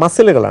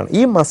മസിലുകളാണ്,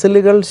 ഈ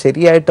മസിലുകൾ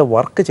ശരിയായിട്ട്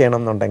വർക്ക്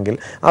ചെയ്യണം എന്നുണ്ടെങ്കിൽ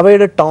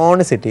അവയുടെ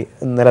ടോണിസിറ്റി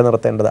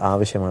നിലനിർത്തേണ്ടത്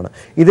ആവശ്യമാണ്.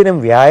 ഇതിനും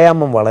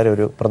വ്യായാമം വളരെ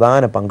ഒരു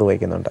പ്രധാന പങ്ക്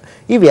വഹിക്കുന്നുണ്ട്.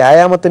 ഈ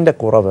വ്യായാമത്തിൻ്റെ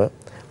കുറവ്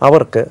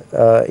അവർക്ക്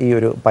ഈ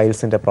ഒരു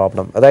പൈൽസിൻ്റെ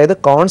പ്രോബ്ലം, അതായത്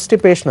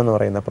കോൺസ്റ്റിപ്പേഷൻ എന്ന്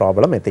പറയുന്ന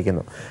പ്രോബ്ലം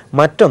എത്തിക്കുന്നു.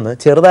 മറ്റൊന്ന്,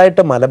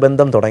 ചെറുതായിട്ട്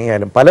മലബന്ധം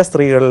തുടങ്ങിയാലും പല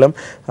സ്ത്രീകളിലും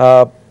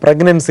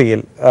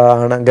പ്രഗ്നൻസിയിൽ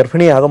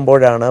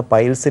ഗർഭിണിയാകുമ്പോഴാണ്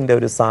പൈൽസിൻ്റെ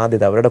ഒരു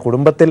സാധ്യത, അവരുടെ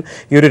കുടുംബത്തിൽ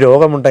ഈ ഒരു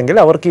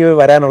രോഗമുണ്ടെങ്കിൽ അവർക്ക് ഈ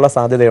വരാനുള്ള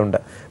സാധ്യതയുണ്ട്.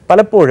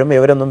 പലപ്പോഴും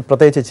ഇവരൊന്നും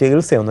പ്രത്യേകിച്ച്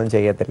ചികിത്സയൊന്നും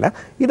ചെയ്യത്തില്ല.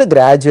 ഇത്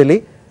ഗ്രാജ്വലി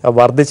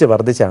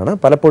വർദ്ധിച്ചാണ്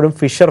പലപ്പോഴും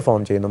ഫിഷർ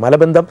ഫോം ചെയ്യുന്നു.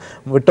 മലബന്ധം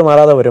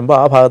വിട്ടുമാറാതെ വരുമ്പോൾ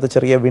ആ ഭാഗത്ത്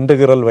ചെറിയ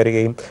വിണ്ടുകീറൽ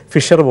വരികയും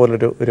ഫിഷർ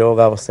പോലൊരു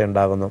രോഗാവസ്ഥ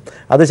ഉണ്ടാകുന്നു.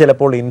 അത്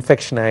ചിലപ്പോൾ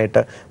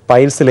ഇൻഫെക്ഷനായിട്ട്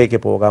പൈൽസിലേക്ക്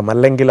പോകാം,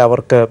 അല്ലെങ്കിൽ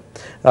അവർക്ക്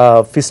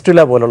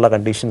ഫിസ്റ്റുല പോലുള്ള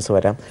കണ്ടീഷൻസ്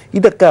വരാം.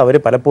 ഇതൊക്കെ അവർ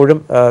പലപ്പോഴും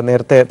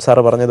നേരത്തെ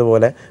സാറ്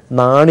പറഞ്ഞതുപോലെ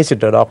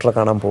നാണിച്ചിട്ട് ഡോക്ടറെ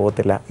കാണാൻ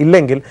പോകത്തില്ല,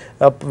 ഇല്ലെങ്കിൽ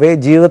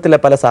ജീവിതത്തിലെ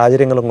പല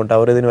സാഹചര്യങ്ങളും കൊണ്ട്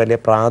അവരിതിന് വലിയ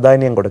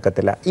പ്രാധാന്യം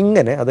കൊടുക്കത്തില്ല.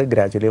 ഇങ്ങനെ അത്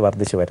ഗ്രാജ്വലി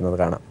വർദ്ധിച്ചു വരുന്നത്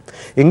കാണാം.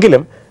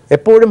 എങ്കിലും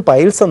എപ്പോഴും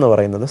പൈൽസ് എന്ന്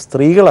പറയുന്നത്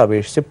സ്ത്രീകളെ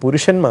അപേക്ഷിച്ച്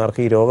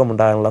പുരുഷന്മാർക്ക് ഈ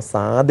രോഗമുണ്ടാകാനുള്ള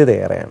സാധ്യത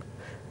ഏറെയാണ്.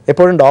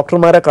 എപ്പോഴും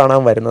ഡോക്ടർമാരെ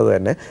കാണാൻ വരുന്നത്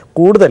തന്നെ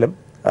കൂടുതലും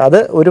അത്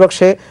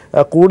ഒരുപക്ഷെ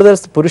കൂടുതൽ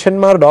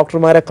പുരുഷന്മാർ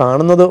ഡോക്ടർമാരെ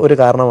കാണുന്നത് ഒരു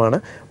കാരണമാണ്.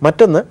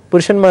 മറ്റൊന്ന്,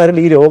 പുരുഷന്മാരിൽ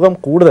ഈ രോഗം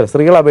കൂടുതൽ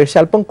സ്ത്രീകളെ അപേക്ഷിച്ച്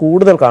അല്പം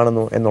കൂടുതൽ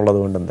കാണുന്നു എന്നുള്ളത്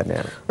കൊണ്ടും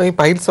തന്നെയാണ്. ഈ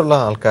പൈൽസ് ഉള്ള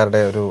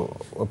ആൾക്കാരുടെ ഒരു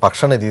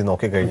ഭക്ഷണ രീതി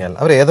നോക്കിക്കഴിഞ്ഞാൽ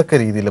അവർ ഏതൊക്കെ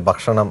രീതിയിൽ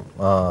ഭക്ഷണം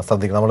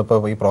ശ്രദ്ധിക്കണം?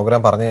 നമ്മളിപ്പോൾ ഈ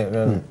പ്രോഗ്രാം പറഞ്ഞ്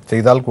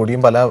ചെയ്താൽ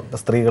കൂടിയും പല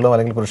സ്ത്രീകളും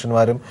അല്ലെങ്കിൽ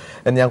പുരുഷന്മാരും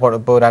ഞാൻ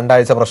ഇപ്പോൾ 2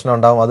 ആഴ്ച പ്രശ്നം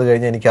ഉണ്ടാവും, അത്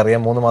കഴിഞ്ഞ്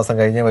എനിക്കറിയാം 3 മാസം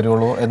കഴിഞ്ഞേ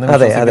വരുള്ളൂ എന്ന്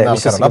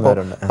വിശ്വസിക്കുന്ന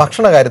ആൾക്കാരുണ്ട്. അപ്പോൾ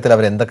ഭക്ഷണ കാര്യത്തിൽ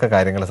അവർ എന്തൊക്കെ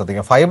കാര്യങ്ങൾ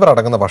ശ്രദ്ധിക്കണം? ഫൈബർ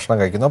അടങ്ങുന്ന ഭക്ഷണം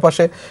കഴിക്കുന്നു,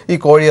 പക്ഷേ ഈ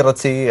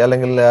കോഴിയിറച്ചി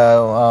അല്ലെങ്കിൽ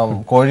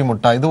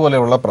കോഴിമുട്ട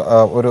ഇതുപോലെയുള്ള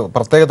ഒരു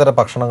പ്രത്യേകതര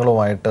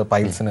ഭക്ഷണങ്ങളുമായിട്ട്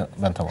പൈൽസിന്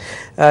ബന്ധമാണ്.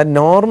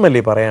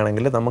 നോർമലി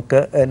പറയുകയാണെങ്കിൽ നമുക്ക്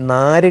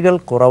നാരുകൾ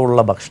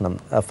കുറവുള്ള ഭക്ഷണം,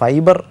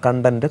 ഫൈബർ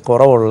കണ്ടന്റ്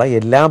കുറവുള്ള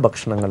എല്ലാ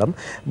ഭക്ഷണങ്ങളും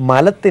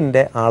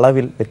മലത്തിൻ്റെ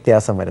അളവിൽ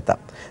വ്യത്യാസം വരുത്താം.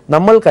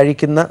 നമ്മൾ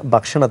കഴിക്കുന്ന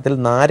ഭക്ഷണത്തിൽ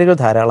നാരുകൾ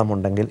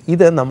ധാരാളമുണ്ടെങ്കിൽ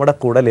ഇത് നമ്മുടെ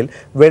കുടലിൽ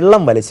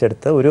വെള്ളം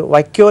വലിച്ചെടുത്ത് ഒരു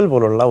വൈക്കോൽ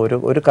പോലുള്ള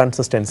ഒരു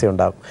കൺസിസ്റ്റൻസി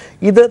ഉണ്ടാകും.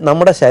 ഇത്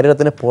നമ്മുടെ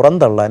ശരീരത്തിന്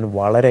പുറന്തള്ളാൻ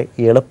വളരെ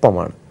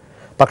എളുപ്പമാണ്.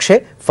 പക്ഷേ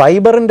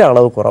ഫൈബറിൻ്റെ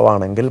അളവ്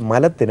കുറവാണെങ്കിൽ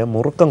മലത്തിന്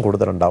മുറുക്കം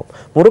കൂടുതലുണ്ടാവും.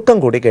 മുറുക്കം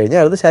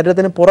കൂടിക്കഴിഞ്ഞാൽ അത്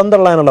ശരീരത്തിന്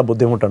പുറന്തള്ളാനുള്ള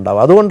ബുദ്ധിമുട്ടുണ്ടാവും.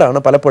 അതുകൊണ്ടാണ്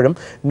പലപ്പോഴും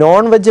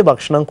നോൺ വെജ്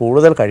ഭക്ഷണം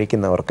കൂടുതൽ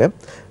കഴിക്കുന്നവർക്ക്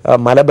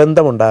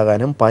മലബന്ധം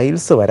ഉണ്ടാകാനും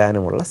പൈൽസ്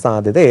വരാനുമുള്ള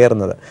സാധ്യത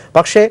ഏറുന്നത്.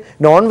 പക്ഷേ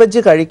നോൺ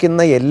വെജ്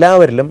കഴിക്കുന്ന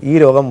എല്ലാവരിലും ഈ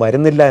രോഗം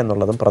വരുന്നില്ല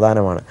എന്നുള്ളതും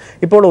പ്രധാനമാണ്.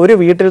 ഇപ്പോൾ ഒരു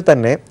വീട്ടിൽ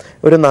തന്നെ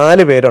ഒരു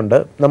 4 പേരുണ്ട്,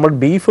 നമ്മൾ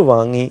ബീഫ്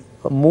വാങ്ങി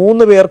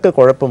 3 പേർക്ക്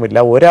കുഴപ്പമില്ല,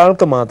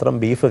 ഒരാൾക്ക് മാത്രം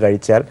ബീഫ്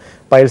കഴിച്ചാൽ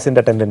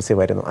പൈൽസിൻ്റെ ടെൻഡൻസി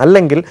വരുന്നു,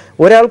 അല്ലെങ്കിൽ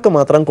ഒരാൾക്ക്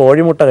മാത്രം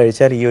കോഴിമുട്ട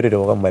കഴിച്ചാൽ ഈ ഒരു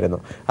രോഗം വരുന്നു.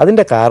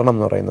 അതിൻ്റെ കാരണം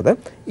എന്ന് പറയുന്നത്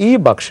ഈ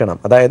ഭക്ഷണം,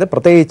 അതായത്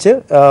പ്രത്യേകിച്ച്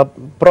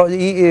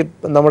ഈ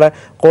നമ്മുടെ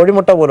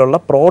കോഴിമുട്ട പോലുള്ള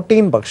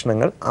പ്രോട്ടീൻ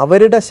ഭക്ഷണങ്ങൾ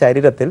അവരുടെ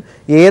ശരീരത്തിൽ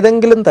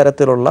ഏതെങ്കിലും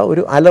തരത്തിലുള്ള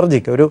ഒരു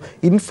അലർജിക്ക്, ഒരു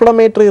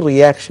ഇൻഫ്ലമേറ്ററി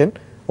റിയാക്ഷൻ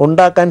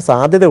ഉണ്ടാക്കാൻ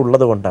സാധ്യത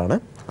ഉള്ളത് കൊണ്ടാണ്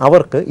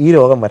അവർക്ക് ഈ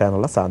രോഗം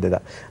വരാനുള്ള സാധ്യത.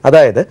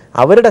 അതായത്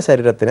അവരുടെ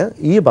ശരീരത്തിന്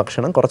ഈ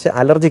ഭക്ഷണം കുറച്ച്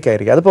അലർജിക്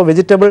ആയിരിക്കും. അതിപ്പോൾ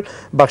വെജിറ്റബിൾ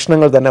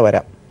ഭക്ഷണങ്ങൾ തന്നെ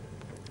വരാം.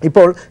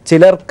 ഇപ്പോൾ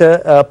ചിലർക്ക്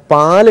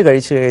പാല്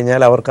കഴിച്ചു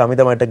കഴിഞ്ഞാൽ അവർക്ക്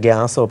അമിതമായിട്ട്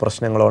ഗ്യാസോ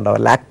പ്രശ്നങ്ങളോ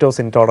ഉണ്ടാവാം, ലാക്ടോസ്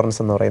ഇൻടോളറൻസ്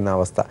എന്ന് പറയുന്ന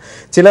അവസ്ഥ.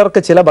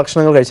 ചിലർക്ക് ചില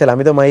ഭക്ഷണങ്ങൾ കഴിച്ചാൽ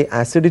അമിതമായി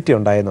ആസിഡിറ്റി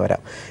ഉണ്ടായെന്ന്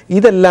വരാം.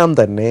 ഇതെല്ലാം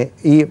തന്നെ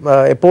ഈ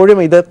എപ്പോഴും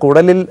ഇത്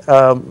കുടലിൽ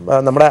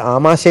നമ്മുടെ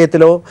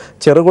ആമാശയത്തിലോ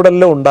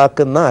ചെറുകുടലിലോ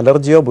ഉണ്ടാക്കുന്ന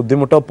അലർജിയോ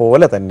ബുദ്ധിമുട്ടോ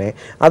പോലെ തന്നെ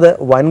അത്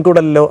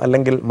വൻകുടലിലോ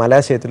അല്ലെങ്കിൽ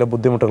മലാശയത്തിലോ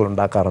ബുദ്ധിമുട്ടുകൾ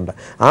ഉണ്ടാക്കാറുണ്ട്.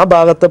 ആ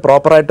ഭാഗത്ത്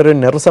പ്രോപ്പറായിട്ടൊരു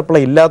നെർവ്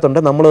സപ്ലൈ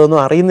ഇല്ലാത്തതുകൊണ്ട്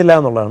നമ്മളിതൊന്നും അറിയുന്നില്ല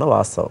എന്നുള്ളതാണ്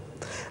വാസ്തവം.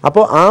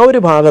 അപ്പോൾ ആ ഒരു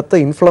ഭാഗത്ത്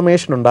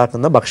ഇൻഫ്ലമേഷൻ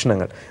ഉണ്ടാക്കുന്ന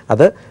ഭക്ഷണങ്ങൾ,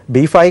 അത്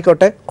ബീഫ്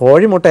ആയിക്കോട്ടെ,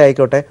 കോഴിമുട്ട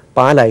ആയിക്കോട്ടെ,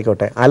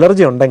 പാലായിക്കോട്ടെ,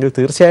 അലർജി ഉണ്ടെങ്കിൽ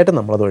തീർച്ചയായിട്ടും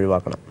നമ്മളത്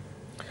ഒഴിവാക്കണം.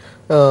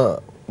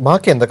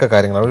 ബാക്കി എന്തൊക്കെ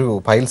കാര്യങ്ങളാണ് ഒരു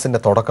പൈൽസിന്റെ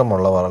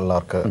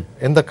തുടക്കമുള്ളവർക്ക്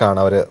എന്തൊക്കെയാണ്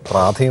അവർ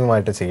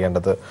പ്രാഥമികമായിട്ട്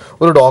ചെയ്യേണ്ടത്?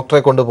 ഒരു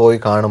ഡോക്ടറെ കൊണ്ടുപോയി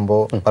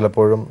കാണുമ്പോൾ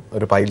പലപ്പോഴും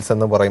ഒരു പൈൽസ്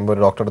എന്ന് പറയുമ്പോൾ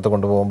ഒരു ഡോക്ടറെ അടുത്ത്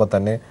കൊണ്ടുപോകുമ്പോൾ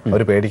തന്നെ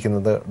അവർ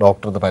പേടിക്കുന്നത്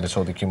ഡോക്ടർ ഇത്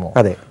പരിശോധിക്കുമോ,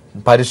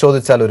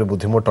 പരിശോധിച്ചാൽ ഒരു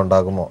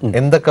ബുദ്ധിമുട്ടുണ്ടാകുമോ,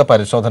 എന്തൊക്കെ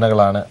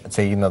പരിശോധനകളാണ്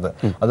ചെയ്യുന്നത്,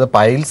 അത്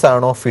പൈൽസ്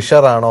ആണോ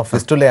ഫിഷർ ആണോ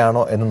ഫിസ്റ്റുല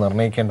ആണോ എന്ന്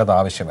നിർണ്ണയിക്കേണ്ടത്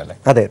ആവശ്യമല്ലേ?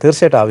 അതെ,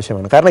 തീർച്ചയായിട്ടും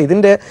ആവശ്യമാണ്. കാരണം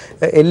ഇതിൻ്റെ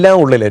എല്ലാം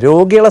ഉള്ളിൽ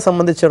രോഗികളെ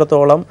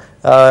സംബന്ധിച്ചിടത്തോളം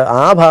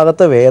ആ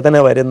ഭാഗത്ത് വേദന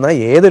വരുന്ന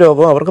ഏത്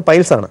രോഗവും അവർക്ക്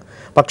പൈൽസാണ്.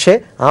 പക്ഷേ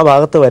ആ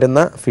ഭാഗത്ത് വരുന്ന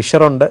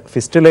ഫിഷറുണ്ട്,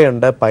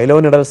 ഫിസ്റ്റുലയുണ്ട്,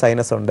 പൈലോനിഡൽ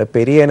സൈനസ് ഉണ്ട്,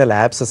 പെരിയേനൽ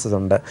ആബ്സസസ്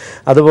ഉണ്ട്,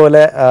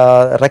 അതുപോലെ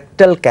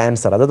റെക്ടൽ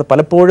ക്യാൻസർ, അതായത്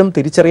പലപ്പോഴും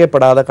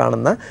തിരിച്ചറിയപ്പെടാതെ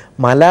കാണുന്ന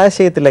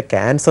മലാശയത്തിലെ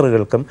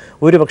ക്യാൻസറുകൾക്കും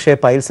ഒരുപക്ഷെ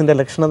പൈൽസിൻ്റെ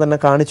ലക്ഷണം തന്നെ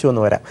കാണിച്ചു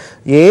എന്ന് വരാം.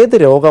 ഏത്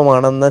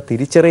രോഗമാണെന്ന്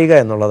തിരിച്ചറിയുക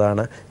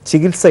എന്നുള്ളതാണ്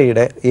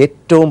ചികിത്സയുടെ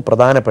ഏറ്റവും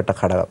പ്രധാനപ്പെട്ട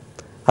ഘടകം.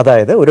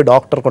 അതായത് ഒരു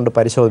ഡോക്ടർ കൊണ്ട്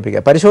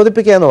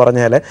പരിശോധിപ്പിക്കുക എന്ന്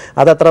പറഞ്ഞാൽ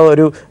അതത്ര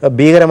ഒരു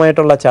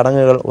ഭീകരമായിട്ടുള്ള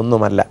ചടങ്ങുകൾ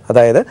ഒന്നുമല്ല.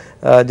 അതായത്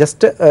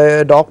ജസ്റ്റ്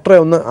ഡോക്ടറെ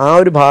ഒന്ന് ആ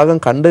ഒരു ഭാഗം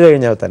കണ്ടു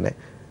കഴിഞ്ഞാൽ തന്നെ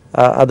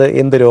അത്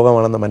എന്ത്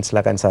രോഗമാണെന്ന്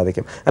മനസ്സിലാക്കാൻ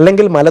സാധിക്കും.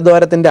 അല്ലെങ്കിൽ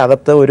മലദ്വാരത്തിൻ്റെ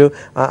അകത്ത് ഒരു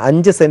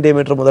 5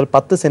 സെൻറ്റിമീറ്റർ മുതൽ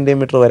 10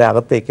 സെൻറ്റിമീറ്റർ വരെ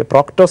അകത്തേക്ക്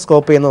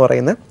പ്രോക്ടോസ്കോപ്പി എന്ന്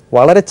പറയുന്ന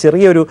വളരെ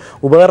ചെറിയൊരു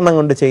ഉപകരണം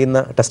കൊണ്ട് ചെയ്യുന്ന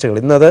ടെസ്റ്റുകൾ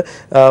ഇന്നത്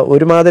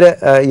ഒരുമാതിരി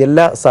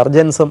എല്ലാ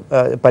സർജൻസും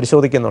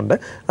പരിശോധിക്കുന്നുണ്ട്.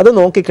 അത്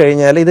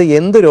നോക്കിക്കഴിഞ്ഞാൽ ഇത്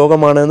എന്ത്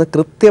രോഗമാണെന്ന്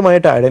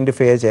കൃത്യമായിട്ട്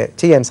ഐഡൻറ്റിഫൈ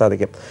ചെയ്യാൻ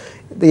സാധിക്കും.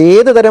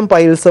 ഏത് തരം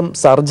പൈൽസും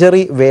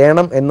സർജറി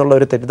വേണം എന്നുള്ള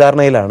ഒരു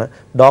തെറ്റിദ്ധാരണയിലാണ്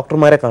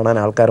ഡോക്ടർമാരെ കാണാൻ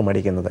ആൾക്കാർ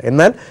മടിക്കുന്നത്.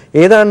 എന്നാൽ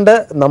ഏതാണ്ട്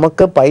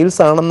നമുക്ക്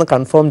പൈൽസ് ആണെന്ന്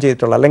കൺഫേം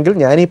ചെയ്തിട്ടുള്ള അല്ലെങ്കിൽ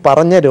ഞാൻ ഈ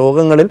പറഞ്ഞ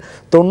രോഗങ്ങളിൽ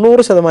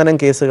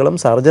 90% കേസുകളും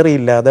സർജറി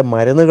ഇല്ലാതെ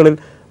മരുന്നുകളിൽ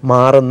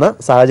മാറുന്ന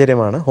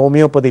സാഹചര്യമാണ്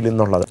ഹോമിയോപ്പതിയിൽ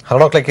നിന്നുള്ളത്. ഹലോ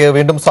ഡോക്ടറിലേക്ക്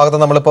വീണ്ടും സ്വാഗതം.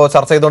 നമ്മളിപ്പോൾ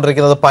ചർച്ച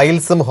ചെയ്തുകൊണ്ടിരിക്കുന്നത്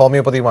പൈൽസും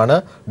ഹോമിയോപ്പതിയുമാണ്.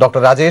 ഡോക്ടർ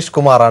രാജേഷ്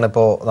കുമാറാണ്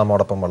ഇപ്പോൾ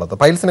നമ്മോടൊപ്പം ഉള്ളത്.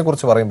 പൈൽസിനെ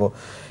കുറിച്ച് പറയുമ്പോൾ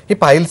ഈ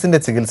പൈൽസിന്റെ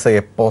ചികിത്സ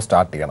എപ്പോൾ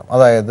സ്റ്റാർട്ട് ചെയ്യണം?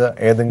 അതായത്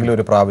ഏതെങ്കിലും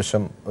ഒരു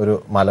പ്രാവശ്യം ഒരു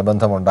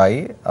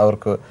മലബന്ധമുണ്ടായി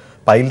അവർക്ക്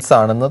പൈൽസ്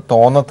ആണെന്ന്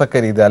തോന്നത്തക്ക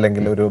രീതി,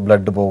 അല്ലെങ്കിൽ ഒരു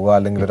ബ്ലഡ് പോവുക,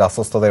 അല്ലെങ്കിൽ ഒരു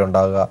അസ്വസ്ഥത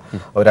ഉണ്ടാകുക,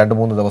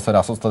 2-3 ദിവസം ഒരു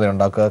അസ്വസ്ഥത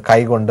ഉണ്ടാക്കുക,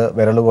 കൈകൊണ്ട്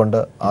വിരലുകൊണ്ട്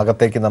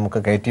അകത്തേക്ക്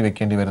നമുക്ക് കയറ്റി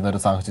വെക്കേണ്ടി വരുന്ന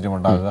ഒരു സാഹചര്യം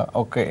ഉണ്ടാകുക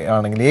ഒക്കെ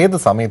ആണെങ്കിൽ ഏത്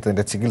സമയത്ത്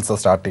ഇതിന്റെ ചികിത്സ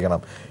സ്റ്റാർട്ട്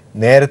ചെയ്യണം?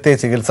 നേരത്തെ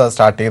ചികിത്സ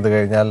സ്റ്റാർട്ട് ചെയ്ത്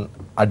കഴിഞ്ഞാൽ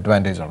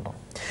അഡ്വാൻറ്റേജ് ഉണ്ടോ?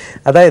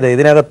 അതായത്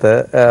ഇതിനകത്ത്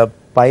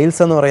പൈൽസ്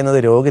എന്ന് പറയുന്നത്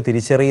രോഗി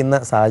തിരിച്ചറിയുന്ന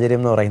സാഹചര്യം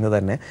എന്ന് പറയുന്നത്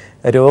തന്നെ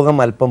രോഗം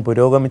അല്പം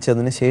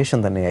പുരോഗമിച്ചതിന് ശേഷം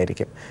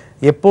തന്നെയായിരിക്കും.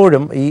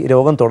 എപ്പോഴും ഈ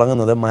രോഗം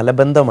തുടങ്ങുന്നത്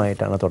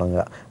മലബന്ധമായിട്ടാണ്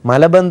തുടങ്ങുക.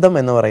 മലബന്ധം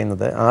എന്ന്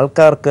പറയുന്നത്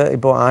ആൾക്കാർക്ക്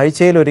ഇപ്പോൾ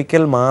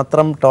ആഴ്ചയിലൊരിക്കൽ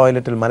മാത്രം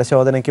ടോയ്ലറ്റിൽ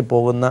മലശോധനയ്ക്ക്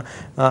പോകുന്ന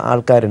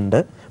ആൾക്കാരുണ്ട്.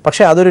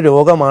 പക്ഷേ അതൊരു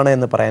രോഗമാണ്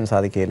എന്ന് പറയാൻ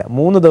സാധിക്കില്ല.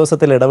 3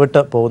 ദിവസത്തിൽ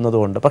ഇടവിട്ട്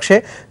പോകുന്നതുകൊണ്ട്. പക്ഷേ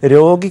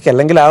രോഗിക്ക്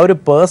അല്ലെങ്കിൽ ആ ഒരു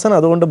പേഴ്സൺ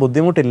അതുകൊണ്ട്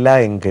ബുദ്ധിമുട്ടില്ല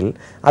എങ്കിൽ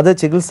അത്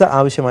ചികിത്സ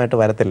ആവശ്യമായിട്ട്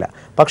വരത്തില്ല.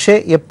 പക്ഷേ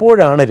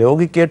എപ്പോഴാണ്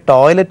രോഗിക്ക്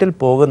ടോയ്ലറ്റിൽ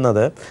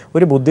പോകുന്നത്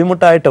ഒരു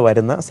ബുദ്ധിമുട്ടായിട്ട്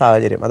വരുന്ന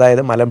സാഹചര്യം,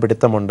 അതായത് മലം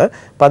പിടുത്തമുണ്ട്,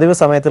 പതിവ്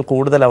സമയത്തിൽ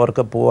കൂടുതൽ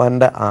അവർക്ക്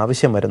പോകാൻ്റെ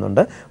ആവശ്യം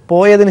വരുന്നുണ്ട്,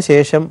 പോയതിന്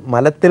ശേഷം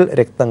മലത്തിൽ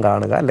രക്തം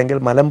കാണുക, അല്ലെങ്കിൽ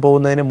മലം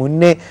പോകുന്നതിന്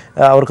മുന്നേ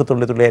അവർക്ക്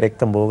തുള്ളി തുള്ളിയ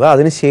രക്തം പോവുക,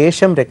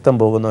 അതിനുശേഷം രക്തം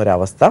പോകുന്ന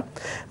ഒരവസ്ഥ,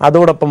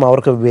 അതോടൊപ്പം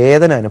അവർക്ക്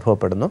വേദന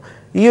അനുഭവപ്പെടുന്നു,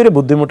 ഈ ഒരു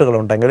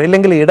ബുദ്ധിമുട്ടുകളുണ്ടെങ്കിൽ,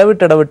 ഇല്ലെങ്കിൽ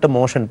ഇടവിട്ട്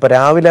മോഷൻ, ഇപ്പോൾ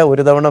രാവിലെ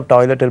ഒരു തവണ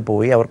ടോയ്ലറ്റിൽ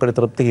പോയി അവർക്കൊരു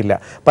തൃപ്തിയില്ല,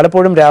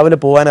 പലപ്പോഴും രാവിലെ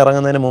പോകാൻ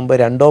ഇറങ്ങുന്നതിന് മുമ്പ്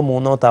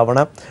 2-3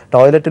 തവണ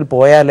ടോയ്ലറ്റിൽ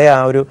പോയാലേ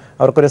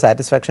അവർക്കൊരു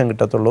സാറ്റിസ്ഫാക്ഷൻ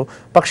കിട്ടത്തുള്ളൂ.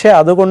 പക്ഷേ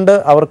അതുകൊണ്ട്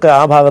അവർക്ക്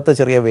ആ ഭാഗത്ത്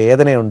ചെറിയ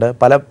വേദനയുണ്ട്,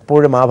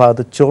 പലപ്പോഴും ആ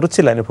ഭാഗത്ത്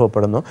ചൊറിച്ചിൽ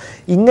അനുഭവപ്പെടുന്നു.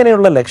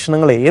 ഇങ്ങനെയുള്ള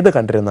ലക്ഷണങ്ങൾ ഏത്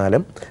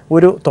കണ്ടിരുന്നാലും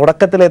ഒരു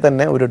തുടക്കത്തിലെ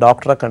തന്നെ ഒരു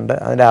ഡോക്ടറെ കണ്ട്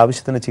അതിൻ്റെ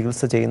ആവശ്യത്തിന്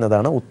ചികിത്സ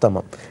ചെയ്യുന്നതാണ്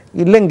ഉത്തമം.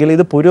 ഇല്ലെങ്കിൽ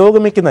ഇത്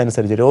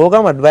പുരോഗമിക്കുന്നതനുസരിച്ച്,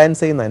 രോഗം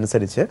അഡ്വാൻസ്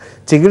ചെയ്യുന്നതനുസരിച്ച്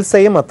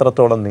ചികിത്സയും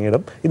അത്രത്തോളം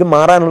നീളും, ഇത്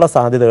മാറാനുള്ള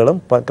സാധ്യതകളും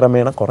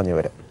ക്രമേണ കുറഞ്ഞു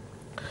വരും.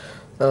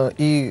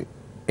 ഈ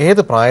ഏത്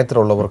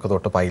പ്രായത്തിലുള്ളവർക്ക്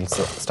തൊട്ട്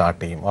പൈൽസ് സ്റ്റാർട്ട്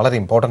ചെയ്യും? വളരെ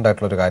ഇമ്പോർട്ടൻ്റ്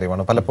ആയിട്ടുള്ള ഒരു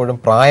കാര്യമാണ്. പലപ്പോഴും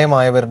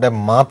പ്രായമായവരുടെ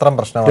മാത്രം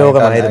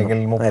പ്രശ്നമാണെങ്കിൽ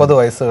 30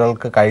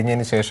 വയസ്സുകൾക്ക്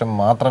കഴിഞ്ഞതിന് ശേഷം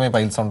മാത്രമേ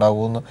പൈൽസ്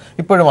ഉണ്ടാകൂ എന്ന്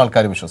ഇപ്പോഴും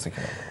ആൾക്കാർ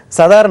വിശ്വസിക്കുന്നു.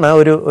 സാധാരണ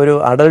ഒരു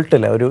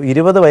അഡൾട്ടിൽ ഒരു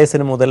 20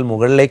 വയസ്സിന് മുതൽ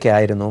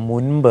മുകളിലേക്കായിരുന്നു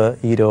മുൻപ്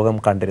ഈ രോഗം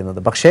കണ്ടിരുന്നത്.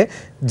 പക്ഷേ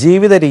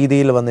ജീവിത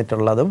രീതിയിൽ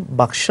വന്നിട്ടുള്ളതും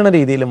ഭക്ഷണ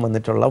രീതിയിലും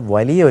വന്നിട്ടുള്ള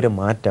വലിയൊരു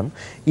മാറ്റം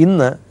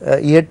ഇന്ന്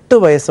 8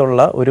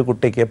 വയസ്സുള്ള ഒരു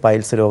കുട്ടിക്ക്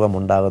പൈൽസ് രോഗം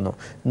ഉണ്ടാകുന്നു,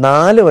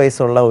 4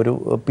 വയസ്സുള്ള ഒരു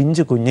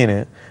പിഞ്ചു കുഞ്ഞിന്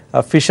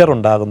ഫിഷർ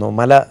ഉണ്ടാകുന്നു,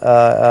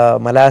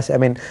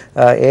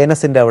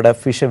 ഏനസിൻ്റെ അവിടെ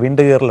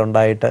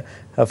വിണ്ടുകീറലുണ്ടായിട്ട്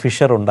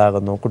ഫിഷർ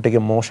ഉണ്ടാകുന്നു,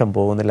 കുട്ടിക്ക് മോശം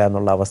പോകുന്നില്ല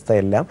എന്നുള്ള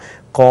അവസ്ഥയെല്ലാം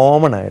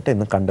കോമൺ ആയിട്ട്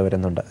ഇന്ന്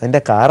കണ്ടുവരുന്നുണ്ട്.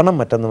 അതിൻ്റെ കാരണം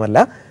മറ്റൊന്നുമല്ല,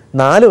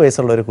 4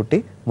 വയസ്സുള്ള ഒരു കുട്ടി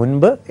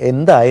മുൻപ്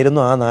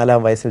എന്തായിരുന്നു ആ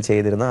 4-ാം വയസ്സിൽ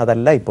ചെയ്തിരുന്നത്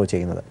അതല്ല ഇപ്പോൾ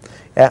ചെയ്യുന്നത്,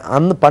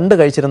 പണ്ട്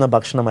കഴിച്ചിരുന്ന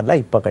ഭക്ഷണമല്ല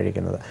ഇപ്പോൾ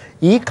കഴിക്കുന്നത്.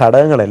 ഈ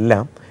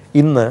ഘടകങ്ങളെല്ലാം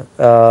ഇന്ന്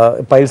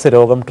പൈൽസ്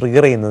രോഗം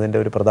ട്രിഗർ ചെയ്യുന്നതിൻ്റെ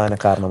ഒരു പ്രധാന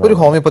കാരണം. ഒരു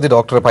ഹോമിയോപ്പതി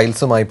ഡോക്ടറെ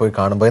പൈൽസുമായി പോയി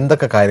കാണുമ്പോൾ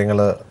എന്തൊക്കെ കാര്യങ്ങൾ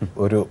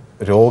ഒരു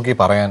രോഗി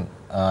പറയാൻ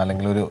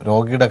അല്ലെങ്കിൽ ഒരു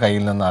രോഗിയുടെ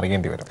കയ്യിൽ നിന്ന്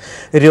അറിയേണ്ടി വരും?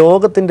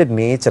 രോഗത്തിൻ്റെ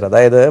നേച്ചർ,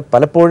 അതായത്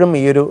പലപ്പോഴും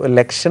ഈ ഒരു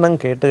ലക്ഷണം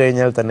കേട്ട്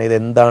കഴിഞ്ഞാൽ തന്നെ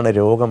ഇതെന്താണ്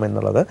രോഗം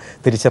എന്നുള്ളത്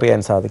തിരിച്ചറിയാൻ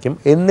സാധിക്കും.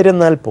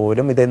 എന്നിരുന്നാൽ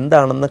പോലും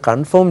ഇതെന്താണെന്ന്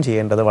കൺഫേം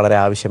ചെയ്യേണ്ടത് വളരെ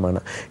ആവശ്യമാണ്.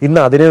 ഇന്ന്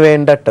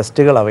അതിനുവേണ്ട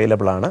ടെസ്റ്റുകൾ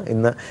അവൈലബിൾ ആണ്.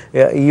 ഇന്ന്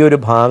ഈ ഒരു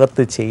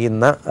ഭാഗത്ത്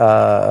ചെയ്യുന്ന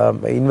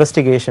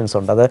ഇൻവെസ്റ്റിഗേഷൻസ്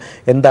ഉണ്ട്. അത്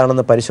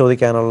എന്താണെന്ന്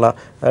പരിശോധിക്കാനുള്ള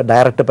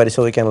ഡയറക്റ്റ്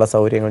പരിശോധിക്കാനുള്ള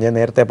സൗകര്യങ്ങൾ ഞാൻ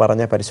നേരത്തെ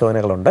പറഞ്ഞ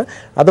പരിശോധനകളുണ്ട്.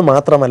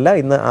 അതുമാത്രമല്ല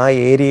ഇന്ന് ആ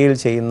ഏരിയയിൽ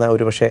ചെയ്യുന്ന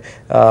ഒരു പക്ഷേ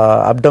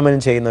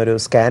അബ്ഡോമൻ ചെയ്യുന്ന ഒരു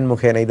സ്കാൻ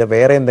മുഖേന ഇത്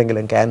വേറെ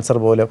എന്തെങ്കിലും ക്യാൻസർ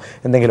പോലും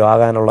എന്തെങ്കിലും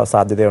ആകാനുള്ള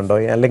സാധ്യതയുണ്ടോ,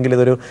 അല്ലെങ്കിൽ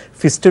ഇതൊരു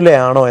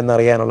ഫിസ്റ്റുലയാണോ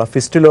എന്നറിയാനുള്ള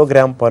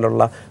ഫിസ്റ്റുലോഗ്രാം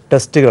പോലുള്ള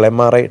ടെസ്റ്റുകൾ,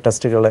 MRI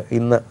ടെസ്റ്റുകൾ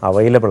ഇന്ന്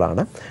അവൈലബിൾ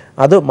ആണ്.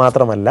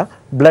 അതുമാത്രമല്ല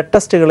ബ്ലഡ്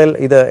ടെസ്റ്റുകളിൽ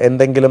ഇത്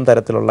എന്തെങ്കിലും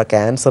തരത്തിലുള്ള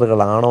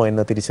ക്യാൻസറുകളാണോ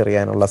എന്ന്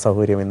തിരിച്ചറിയാനുള്ള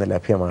സൗകര്യം ഇന്ന്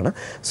ലഭ്യമാണ്.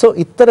 സോ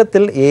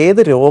ഇത്തരത്തിൽ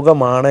ഏത്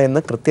രോഗമാണ് എന്ന്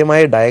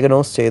കൃത്യമായി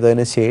ഡയഗ്നോസ്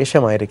ചെയ്തതിന്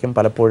ശേഷമായിരിക്കും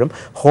പലപ്പോഴും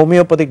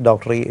ഹോമിയോപ്പതിക്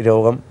ഡോക്ടർ ഈ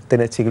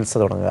രോഗത്തിന് ചികിത്സ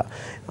തുടങ്ങുക.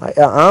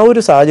 ആ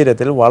ഒരു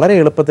സാഹചര്യത്തിൽ വളരെ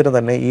എളുപ്പത്തിന്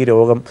തന്നെ ഈ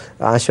രോഗം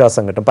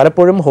ആശ്വാസം കിട്ടും.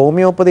 പലപ്പോഴും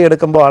ഹോമിയോപ്പതി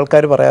എടുക്കുമ്പോൾ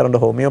ആൾക്കാർ പറയാറുണ്ട്,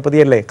 ഹോമിയോപ്പതി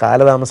അല്ലേ,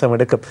 കാലതാമസം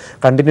എടുക്കും,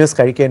 കണ്ടിന്യൂസ്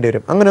കഴിക്കേണ്ടി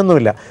വരും.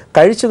 അങ്ങനെയൊന്നുമില്ല.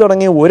 കഴിച്ചു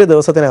തുടങ്ങിയ ഒരു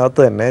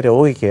ദിവസത്തിനകത്ത് തന്നെ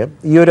രോഗിക്ക്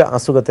ഈ ഒരു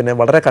അസുഖത്തിന്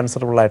വളരെ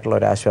കൺസിഡറബിൾ ആയിട്ടുള്ള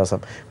ഒരു ആശ്വാസം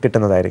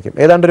കിട്ടുന്നതായിരിക്കും.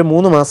 ഏതാണ്ട് ഒരു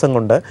 3 മാസം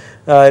കൊണ്ട്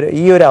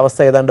ഈ ഒരു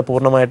അവസ്ഥ ഏതാണ്ട്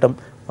പൂർണ്ണമായിട്ടും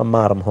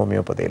മാറും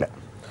ഹോമിയോപ്പതിയിൽ.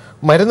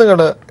 മരുന്നുകൾ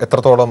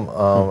എത്രത്തോളം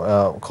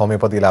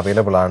ഹോമിയോപ്പതിയിൽ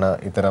അവൈലബിൾ ആണ്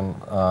ഇത്തരം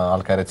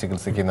ആൾക്കാരെ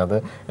ചികിത്സിക്കുന്നത്?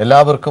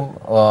 എല്ലാവർക്കും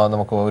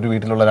നമുക്ക് ഒരു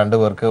വീട്ടിലുള്ള 2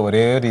 പേർക്ക്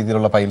ഒരേ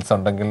രീതിയിലുള്ള പൈൽസ്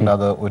ഉണ്ടെങ്കിൽ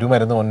അത് ഒരു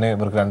മരുന്ന് തന്നെ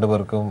ഇവർക്ക് 2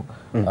 പേർക്കും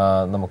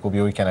നമുക്ക്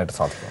ഉപയോഗിക്കാനായിട്ട്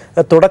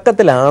സാധിക്കും?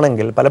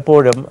 തുടക്കത്തിലാണെങ്കിൽ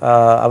പലപ്പോഴും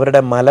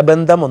അവരുടെ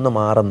മലബന്ധം ഒന്ന്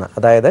മാറുന്ന,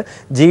 അതായത്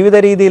ജീവിത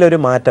രീതിയിലൊരു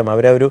മാറ്റം,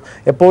 അവരൊരു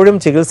എപ്പോഴും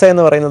ചികിത്സ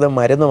എന്ന് പറയുന്നത്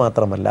മരുന്ന്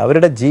മാത്രമല്ല,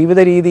 അവരുടെ ജീവിത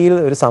രീതിയിൽ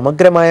ഒരു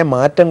സമഗ്രമായ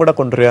മാറ്റം കൂടെ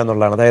കൊണ്ടുവരിക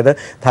എന്നുള്ളതാണ്. അതായത്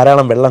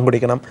ധാരാളം വെള്ളം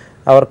കുടിക്കണം,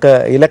 അവർക്ക്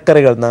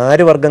ഇലക്കറികൾ,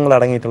 നാരുവർഗ്ഗങ്ങൾ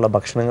അടങ്ങിയിട്ടുള്ള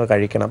ഭക്ഷണങ്ങൾ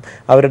കഴിക്കണം,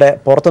 അവരുടെ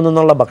പുറത്തു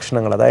നിന്നുള്ള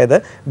ഭക്ഷണങ്ങൾ, അതായത്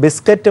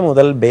ബിസ്ക്കറ്റ്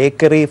മുതൽ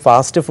ബേക്കറി,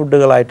 ഫാസ്റ്റ്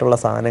ഫുഡുകളായിട്ടുള്ള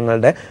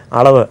സാധനങ്ങളുടെ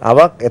അളവ്, അവ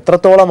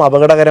എത്രത്തോളം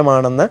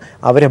അപകടകരമാണെന്ന്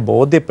അവരെ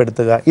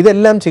ബോധ്യപ്പെടുത്തുക,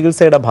 ഇതെല്ലാം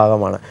ചികിത്സയുടെ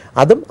ഭാഗമാണ്.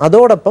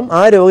 അതോടൊപ്പം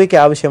ആ രോഗിക്ക്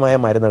ആവശ്യമായ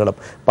മരുന്നുകളും.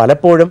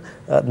 പലപ്പോഴും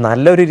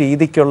നല്ലൊരു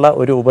രീതിക്കുള്ള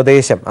ഒരു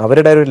ഉപദേശം,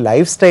 അവരുടെ ഒരു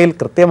ലൈഫ് സ്റ്റൈൽ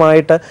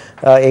കൃത്യമായിട്ട്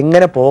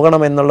എങ്ങനെ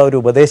പോകണമെന്നുള്ള ഒരു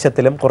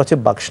ഉപദേശത്തിലും കുറച്ച്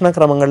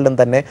ഭക്ഷണക്രമങ്ങളിലും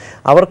തന്നെ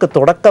അവർക്ക്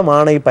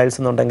തുടക്കമാണ് ഈ പൈൽസ്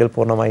എന്നുണ്ടെങ്കിൽ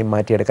പൂർണ്ണമായും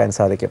മാറ്റിയെടുക്കാൻ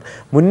സാധിക്കും.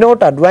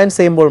 മുന്നോട്ട് അഡ്വാൻസ്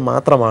ചെയ്യുമ്പോൾ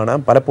മാത്രമാണ്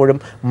പലപ്പോഴും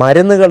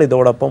മരുന്നുകൾ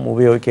ഇതോടൊപ്പം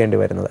ഉപയോഗിക്കേണ്ടി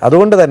വരുന്നത്.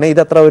 അതുകൊണ്ട് തന്നെ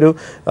ഇതത്ര ഒരു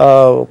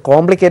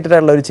കോംപ്ലിക്കേറ്റഡ്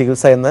ആയിട്ടുള്ള ഒരു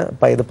ചികിത്സ എന്ന്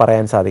ഇത്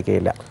പറയാൻ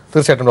സാധിക്കുകയില്ല.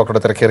 തീർച്ചയായിട്ടും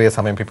ഡോക്ടറുടെ തിരക്കേറിയ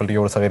സമയം പീപ്പിൾ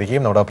ടിവിയോട്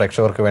സഹകരിക്കുകയും നമ്മുടെ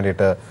പ്രേക്ഷകർക്ക്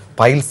വേണ്ടിയിട്ട്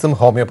പൈൽസും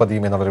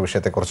ഹോമിയോപ്പതിയും എന്നുള്ളൊരു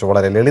വിഷയത്തെക്കുറിച്ച്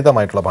വളരെ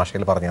ലളിതമായിട്ടുള്ള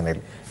ഭാഷയിൽ പറഞ്ഞു തന്നതിൽ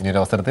ഇനിയൊരു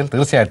അവസരത്തിൽ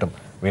തീർച്ചയായിട്ടും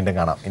വീണ്ടും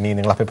കാണാം. ഇനി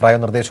നിങ്ങളുടെ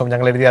അഭിപ്രായവും നിർദ്ദേശവും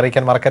ഞങ്ങൾ എഴുതി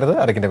അറിയിക്കാൻ മറക്കരുത്.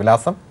 അറിയിക്കേണ്ട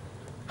വിലാസം: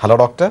 hello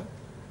doctor,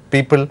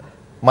 people,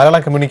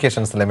 Malayalam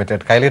communications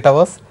limited, കൈലി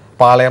towers,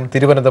 പാളയം,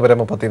 തിരുവനന്തപുരം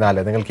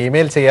 34. നിങ്ങൾക്ക്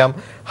ഇമെയിൽ ചെയ്യാം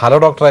hello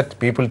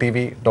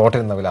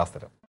doctor@peopletv.in എന്ന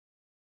വിലാസത്തിൽ.